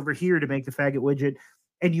this over here to make the faggot widget.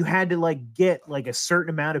 And you had to like get like a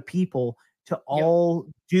certain amount of people to all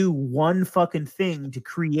do one fucking thing to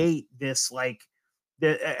create this like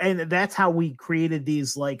and that's how we created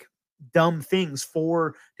these like dumb things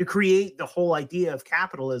to create the whole idea of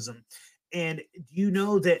capitalism. And do you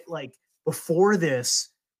know that like before this,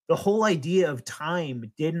 the whole idea of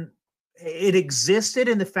time it existed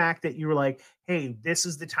in the fact that you were like, hey, this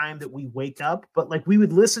is the time that we wake up, but like we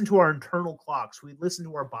would listen to our internal clocks, we'd listen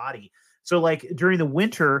to our body. So like during the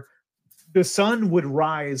winter, the sun would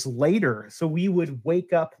rise later, so we would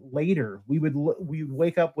wake up later. We would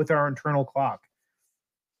wake up with our internal clock.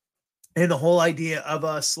 And the whole idea of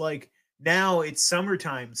us like now it's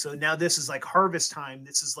summertime, so now this is like harvest time.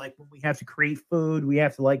 This is like when we have to create food, we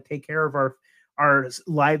have to like take care of our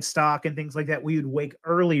livestock and things like that. We would wake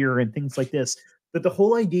earlier and things like this. But the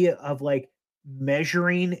whole idea of like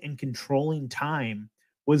measuring and controlling time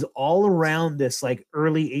was all around this like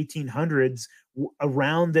early 1800s,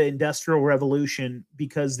 around the Industrial Revolution,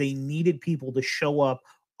 because they needed people to show up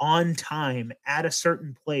on time at a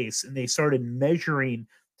certain place, and they started measuring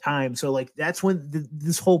time. So like that's when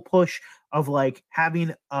this whole push of like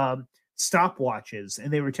having stopwatches,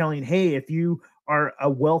 and they were telling, hey, if you are a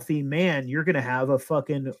wealthy man, you're gonna have a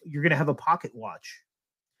pocket watch,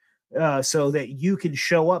 so that you can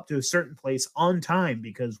show up to a certain place on time,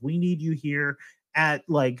 because we need you here at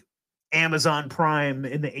like Amazon Prime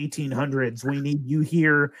in the 1800s. We need you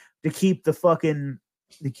here to keep the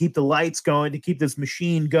lights going, to keep this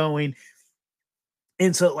machine going.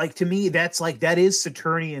 And so like to me, that's like, that is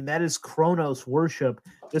Saturnian, that is Kronos worship.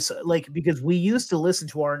 This like, because we used to listen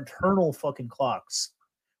to our internal fucking clocks.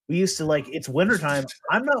 We used to like, it's wintertime,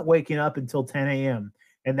 I'm not waking up until 10 a.m.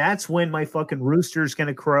 And that's when my fucking rooster's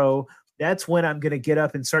gonna crow. That's when I'm gonna get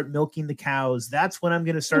up and start milking the cows. That's when I'm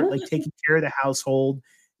gonna start like taking care of the household.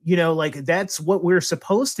 You know, like that's what we're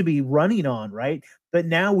supposed to be running on, right? But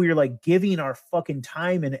now we're like giving our fucking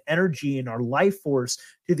time and energy and our life force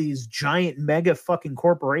to these giant mega fucking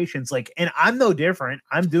corporations. Like, and I'm no different.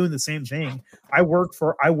 I'm doing the same thing. I work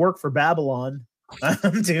for Babylon.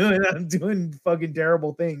 I'm doing fucking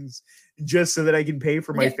terrible things just so that I can pay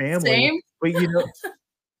for my family. Same. But you know,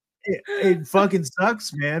 it fucking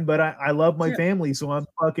sucks, man. But I love my family, so I'm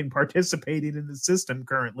fucking participating in the system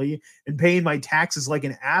currently and paying my taxes like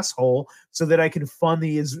an asshole so that I can fund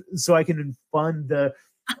the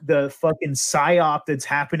fucking psyop that's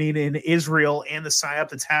happening in Israel and the psyop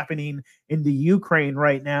that's happening in the Ukraine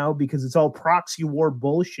right now, because it's all proxy war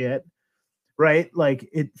bullshit, right? Like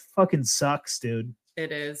it fucking sucks, dude.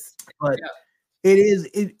 It is. But it is.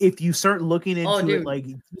 If you start looking into it like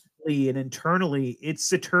and internally, it's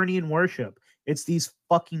Saturnian worship. It's these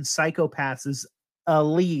fucking psychopaths, this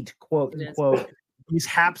elite, quote unquote, these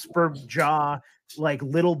Habsburg jaw, like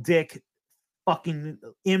little dick, fucking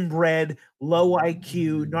inbred, low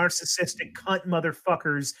IQ, narcissistic cunt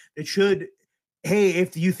motherfuckers that should, hey,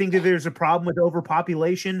 if you think that there's a problem with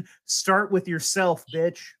overpopulation, start with yourself,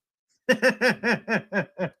 bitch.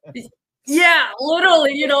 Yeah,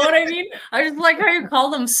 literally, you know what I mean? I just like how you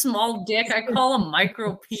call them small dick. I call them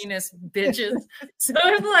micro penis bitches. So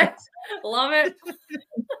it's like, love it.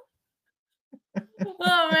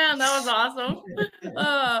 Oh man, that was awesome.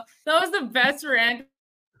 That was the best rant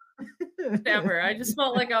ever. I just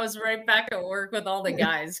felt like I was right back at work with all the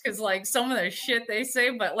guys because like some of the shit they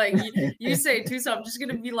say, but like you say too, so I'm just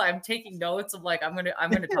gonna be like I'm taking notes of like I'm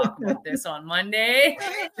gonna talk about this on Monday.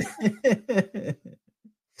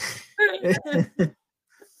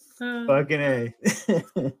 Fucking A.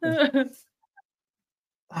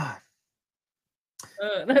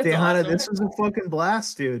 That's Tajana, awesome. this was a fucking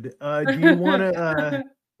blast, dude. Do you want to?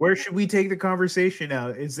 Where should we take the conversation now?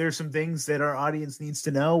 Is there some things that our audience needs to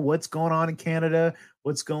know? What's going on in Canada?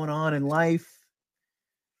 What's going on in life?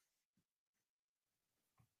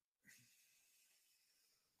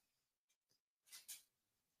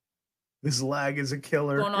 This lag is a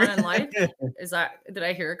killer. Going on in life? Did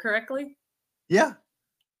I hear it correctly? Yeah.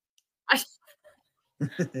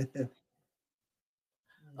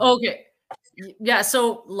 Okay. Yeah,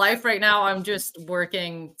 so life right now, I'm just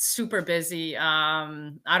working super busy.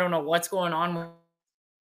 I don't know what's going on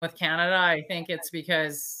with Canada. I think it's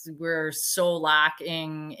because we're so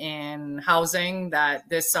lacking in housing that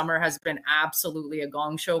this summer has been absolutely a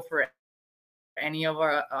gong show for any of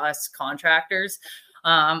us contractors.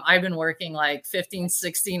 I've been working like 15,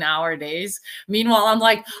 16-hour days. Meanwhile, I'm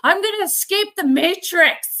like, I'm going to escape the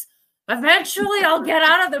matrix. Eventually, I'll get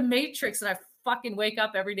out of the matrix. And I fucking wake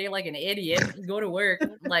up every day like an idiot, go to work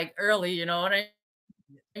like early, you know what I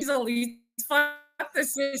mean? At least fuck the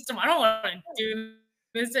system. I don't want to do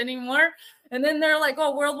this anymore. And then they're like,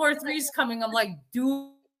 oh, World War III is coming. I'm like,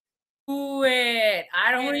 do it.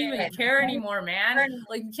 I don't even care anymore, man.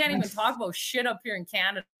 Like, you can't even talk about shit up here in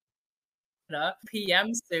Canada.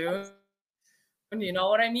 PM soon. You know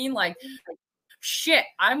what I mean? Like, shit,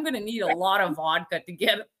 I'm going to need a lot of vodka to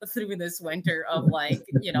get through this winter of like,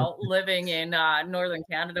 you know, living in Northern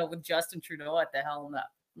Canada with Justin Trudeau at the helm, that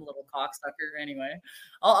little cocksucker. Anyway,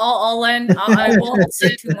 I'll end. I won't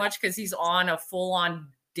say too much because he's on a full-on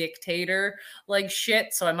dictator like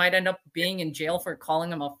shit. So I might end up being in jail for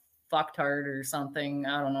calling him a fucktard or something.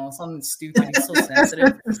 I don't know, something stupid. He's so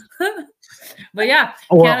sensitive. But yeah,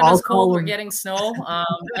 Canada's cold. We're getting snow.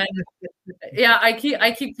 And yeah, I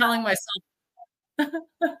keep telling myself.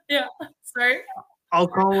 Yeah, sorry. I'll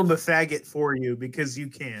call him a faggot for you because you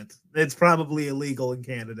can't. It's probably illegal in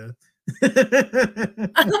Canada.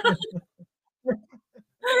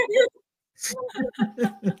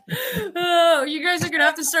 Oh, you guys are gonna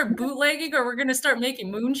have to start bootlegging, or we're gonna start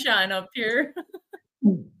making moonshine up here.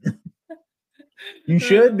 You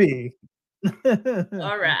should be.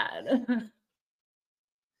 All right.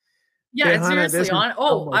 Yeah, it's seriously on.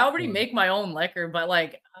 Oh, I already make my own liquor, but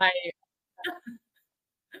like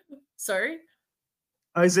sorry.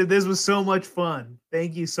 I said this was so much fun.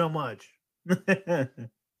 Thank you so much.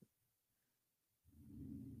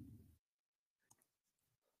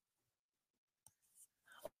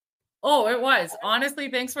 Oh, it was. Honestly,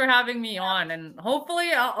 thanks for having me on. And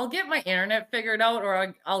hopefully I'll get my internet figured out,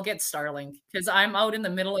 or I'll get Starlink because I'm out in the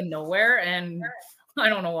middle of nowhere and I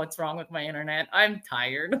don't know what's wrong with my internet. I'm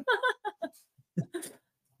tired.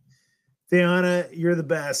 Tajana, you're the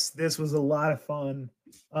best. This was a lot of fun.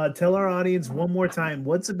 Tell our audience one more time,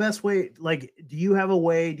 what's the best way? Like, do you have a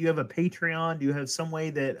way? Do you have a Patreon? Do you have some way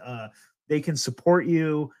that they can support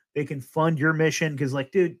you? They can fund your mission? Because,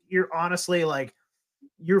 like, dude, you're honestly like,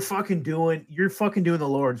 you're fucking doing the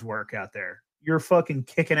Lord's work out there. You're fucking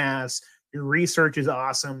kicking ass. Your research is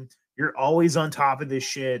awesome. You're always on top of this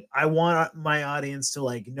shit. I want my audience to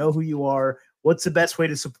like know who you are. What's the best way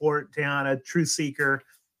to support Tajana, Truth Seeker?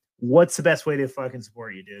 What's the best way to fucking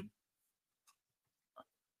support you, dude?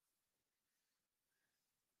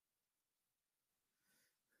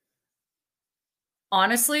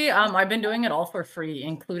 Honestly, I've been doing it all for free,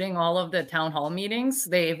 including all of the town hall meetings.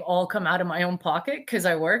 They've all come out of my own pocket because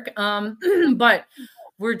I work. But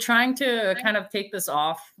we're trying to kind of take this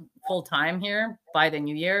off full time here by the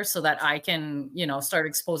new year so that I can, you know, start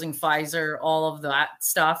exposing Pfizer, all of that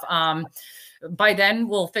stuff. By then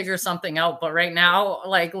we'll figure something out. But right now,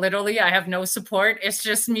 like literally, I have no support. It's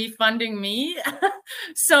just me funding me.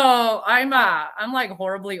 So I'm like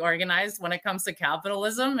horribly organized when it comes to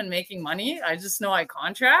capitalism and making money. I just know I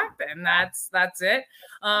contract and that's it.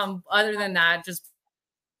 Other than that, just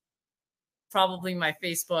probably my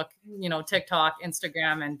Facebook, you know, TikTok,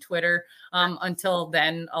 Instagram, and Twitter. Until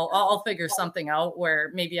then, I'll figure something out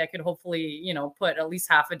where maybe I could hopefully, you know, put at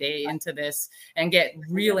least half a day into this and get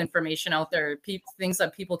real information out there, things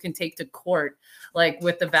that people can take to court, like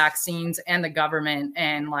with the vaccines and the government,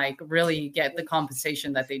 and like really get the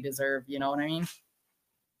compensation that they deserve. You know what I mean?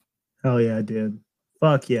 Hell yeah, dude.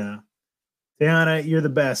 Fuck yeah. Tajana, you're the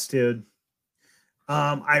best, dude.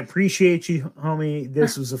 I appreciate you, homie.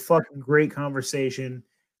 This was a fucking great conversation.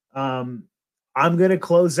 I'm gonna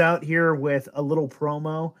close out here with a little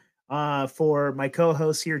promo for my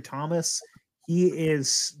co-host here, Thomas. He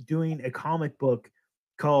is doing a comic book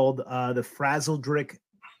called the Frazzle Drip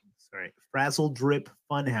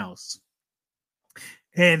Funhouse,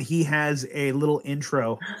 and he has a little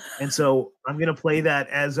intro, and so I'm gonna play that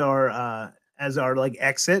as our like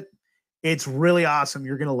exit. It's really awesome.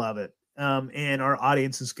 You're gonna love it, and our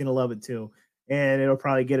audience is gonna love it too. And it'll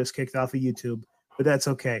probably get us kicked off of YouTube, but that's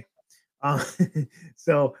okay.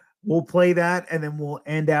 So we'll play that, and then we'll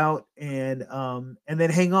end out, and then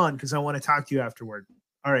hang on because I want to talk to you afterward.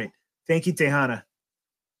 All right, thank you, Tajana.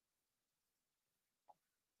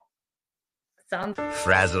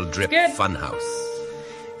 Frazzle Drip Funhouse.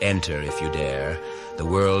 Enter, if you dare, the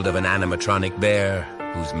world of an animatronic bear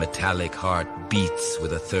whose metallic heart beats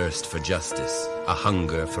with a thirst for justice, a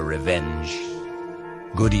hunger for revenge.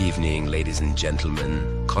 Good evening, ladies and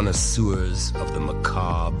gentlemen, connoisseurs of the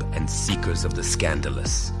macabre and seekers of the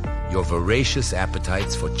scandalous. Your voracious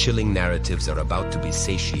appetites for chilling narratives are about to be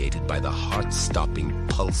satiated by the heart-stopping,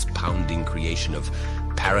 pulse-pounding creation of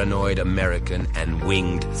Paranoid American and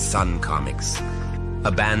Winged Sun Comics.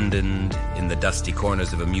 Abandoned in the dusty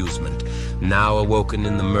corners of amusement, now awoken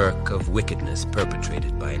in the murk of wickedness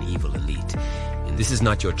perpetrated by an evil elite. This is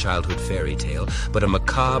not your childhood fairy tale, but a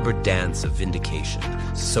macabre dance of vindication,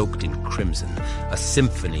 soaked in crimson, a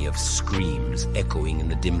symphony of screams echoing in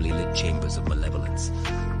the dimly lit chambers of malevolence.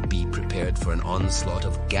 Be prepared for an onslaught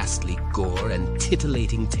of ghastly gore and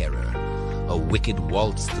titillating terror. A wicked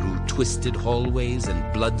waltz through twisted hallways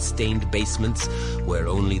and blood-stained basements where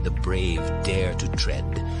only the brave dare to tread.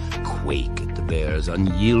 Quake at the bear's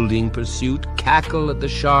unyielding pursuit, cackle at the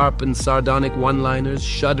sharp and sardonic one-liners,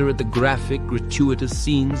 shudder at the graphic, gratuitous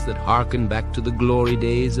scenes that harken back to the glory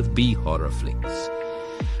days of B-horror flicks.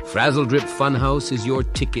 Frazzle Drip Funhouse is your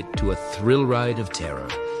ticket to a thrill ride of terror.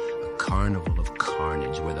 Carnival of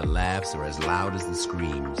carnage where the laughs are as loud as the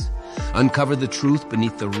screams. Uncover the truth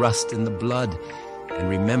beneath the rust and the blood, and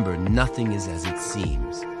remember, nothing is as it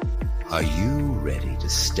seems. Are you ready to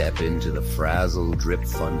step into the Frazzle Drip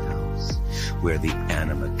Funhouse, where the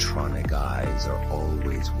animatronic eyes are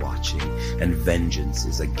always watching, and vengeance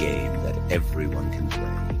is a game that everyone can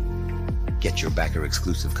play? Get your backer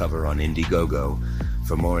exclusive cover on Indiegogo.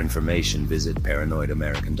 For more information, visit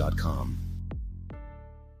paranoidamerican.com.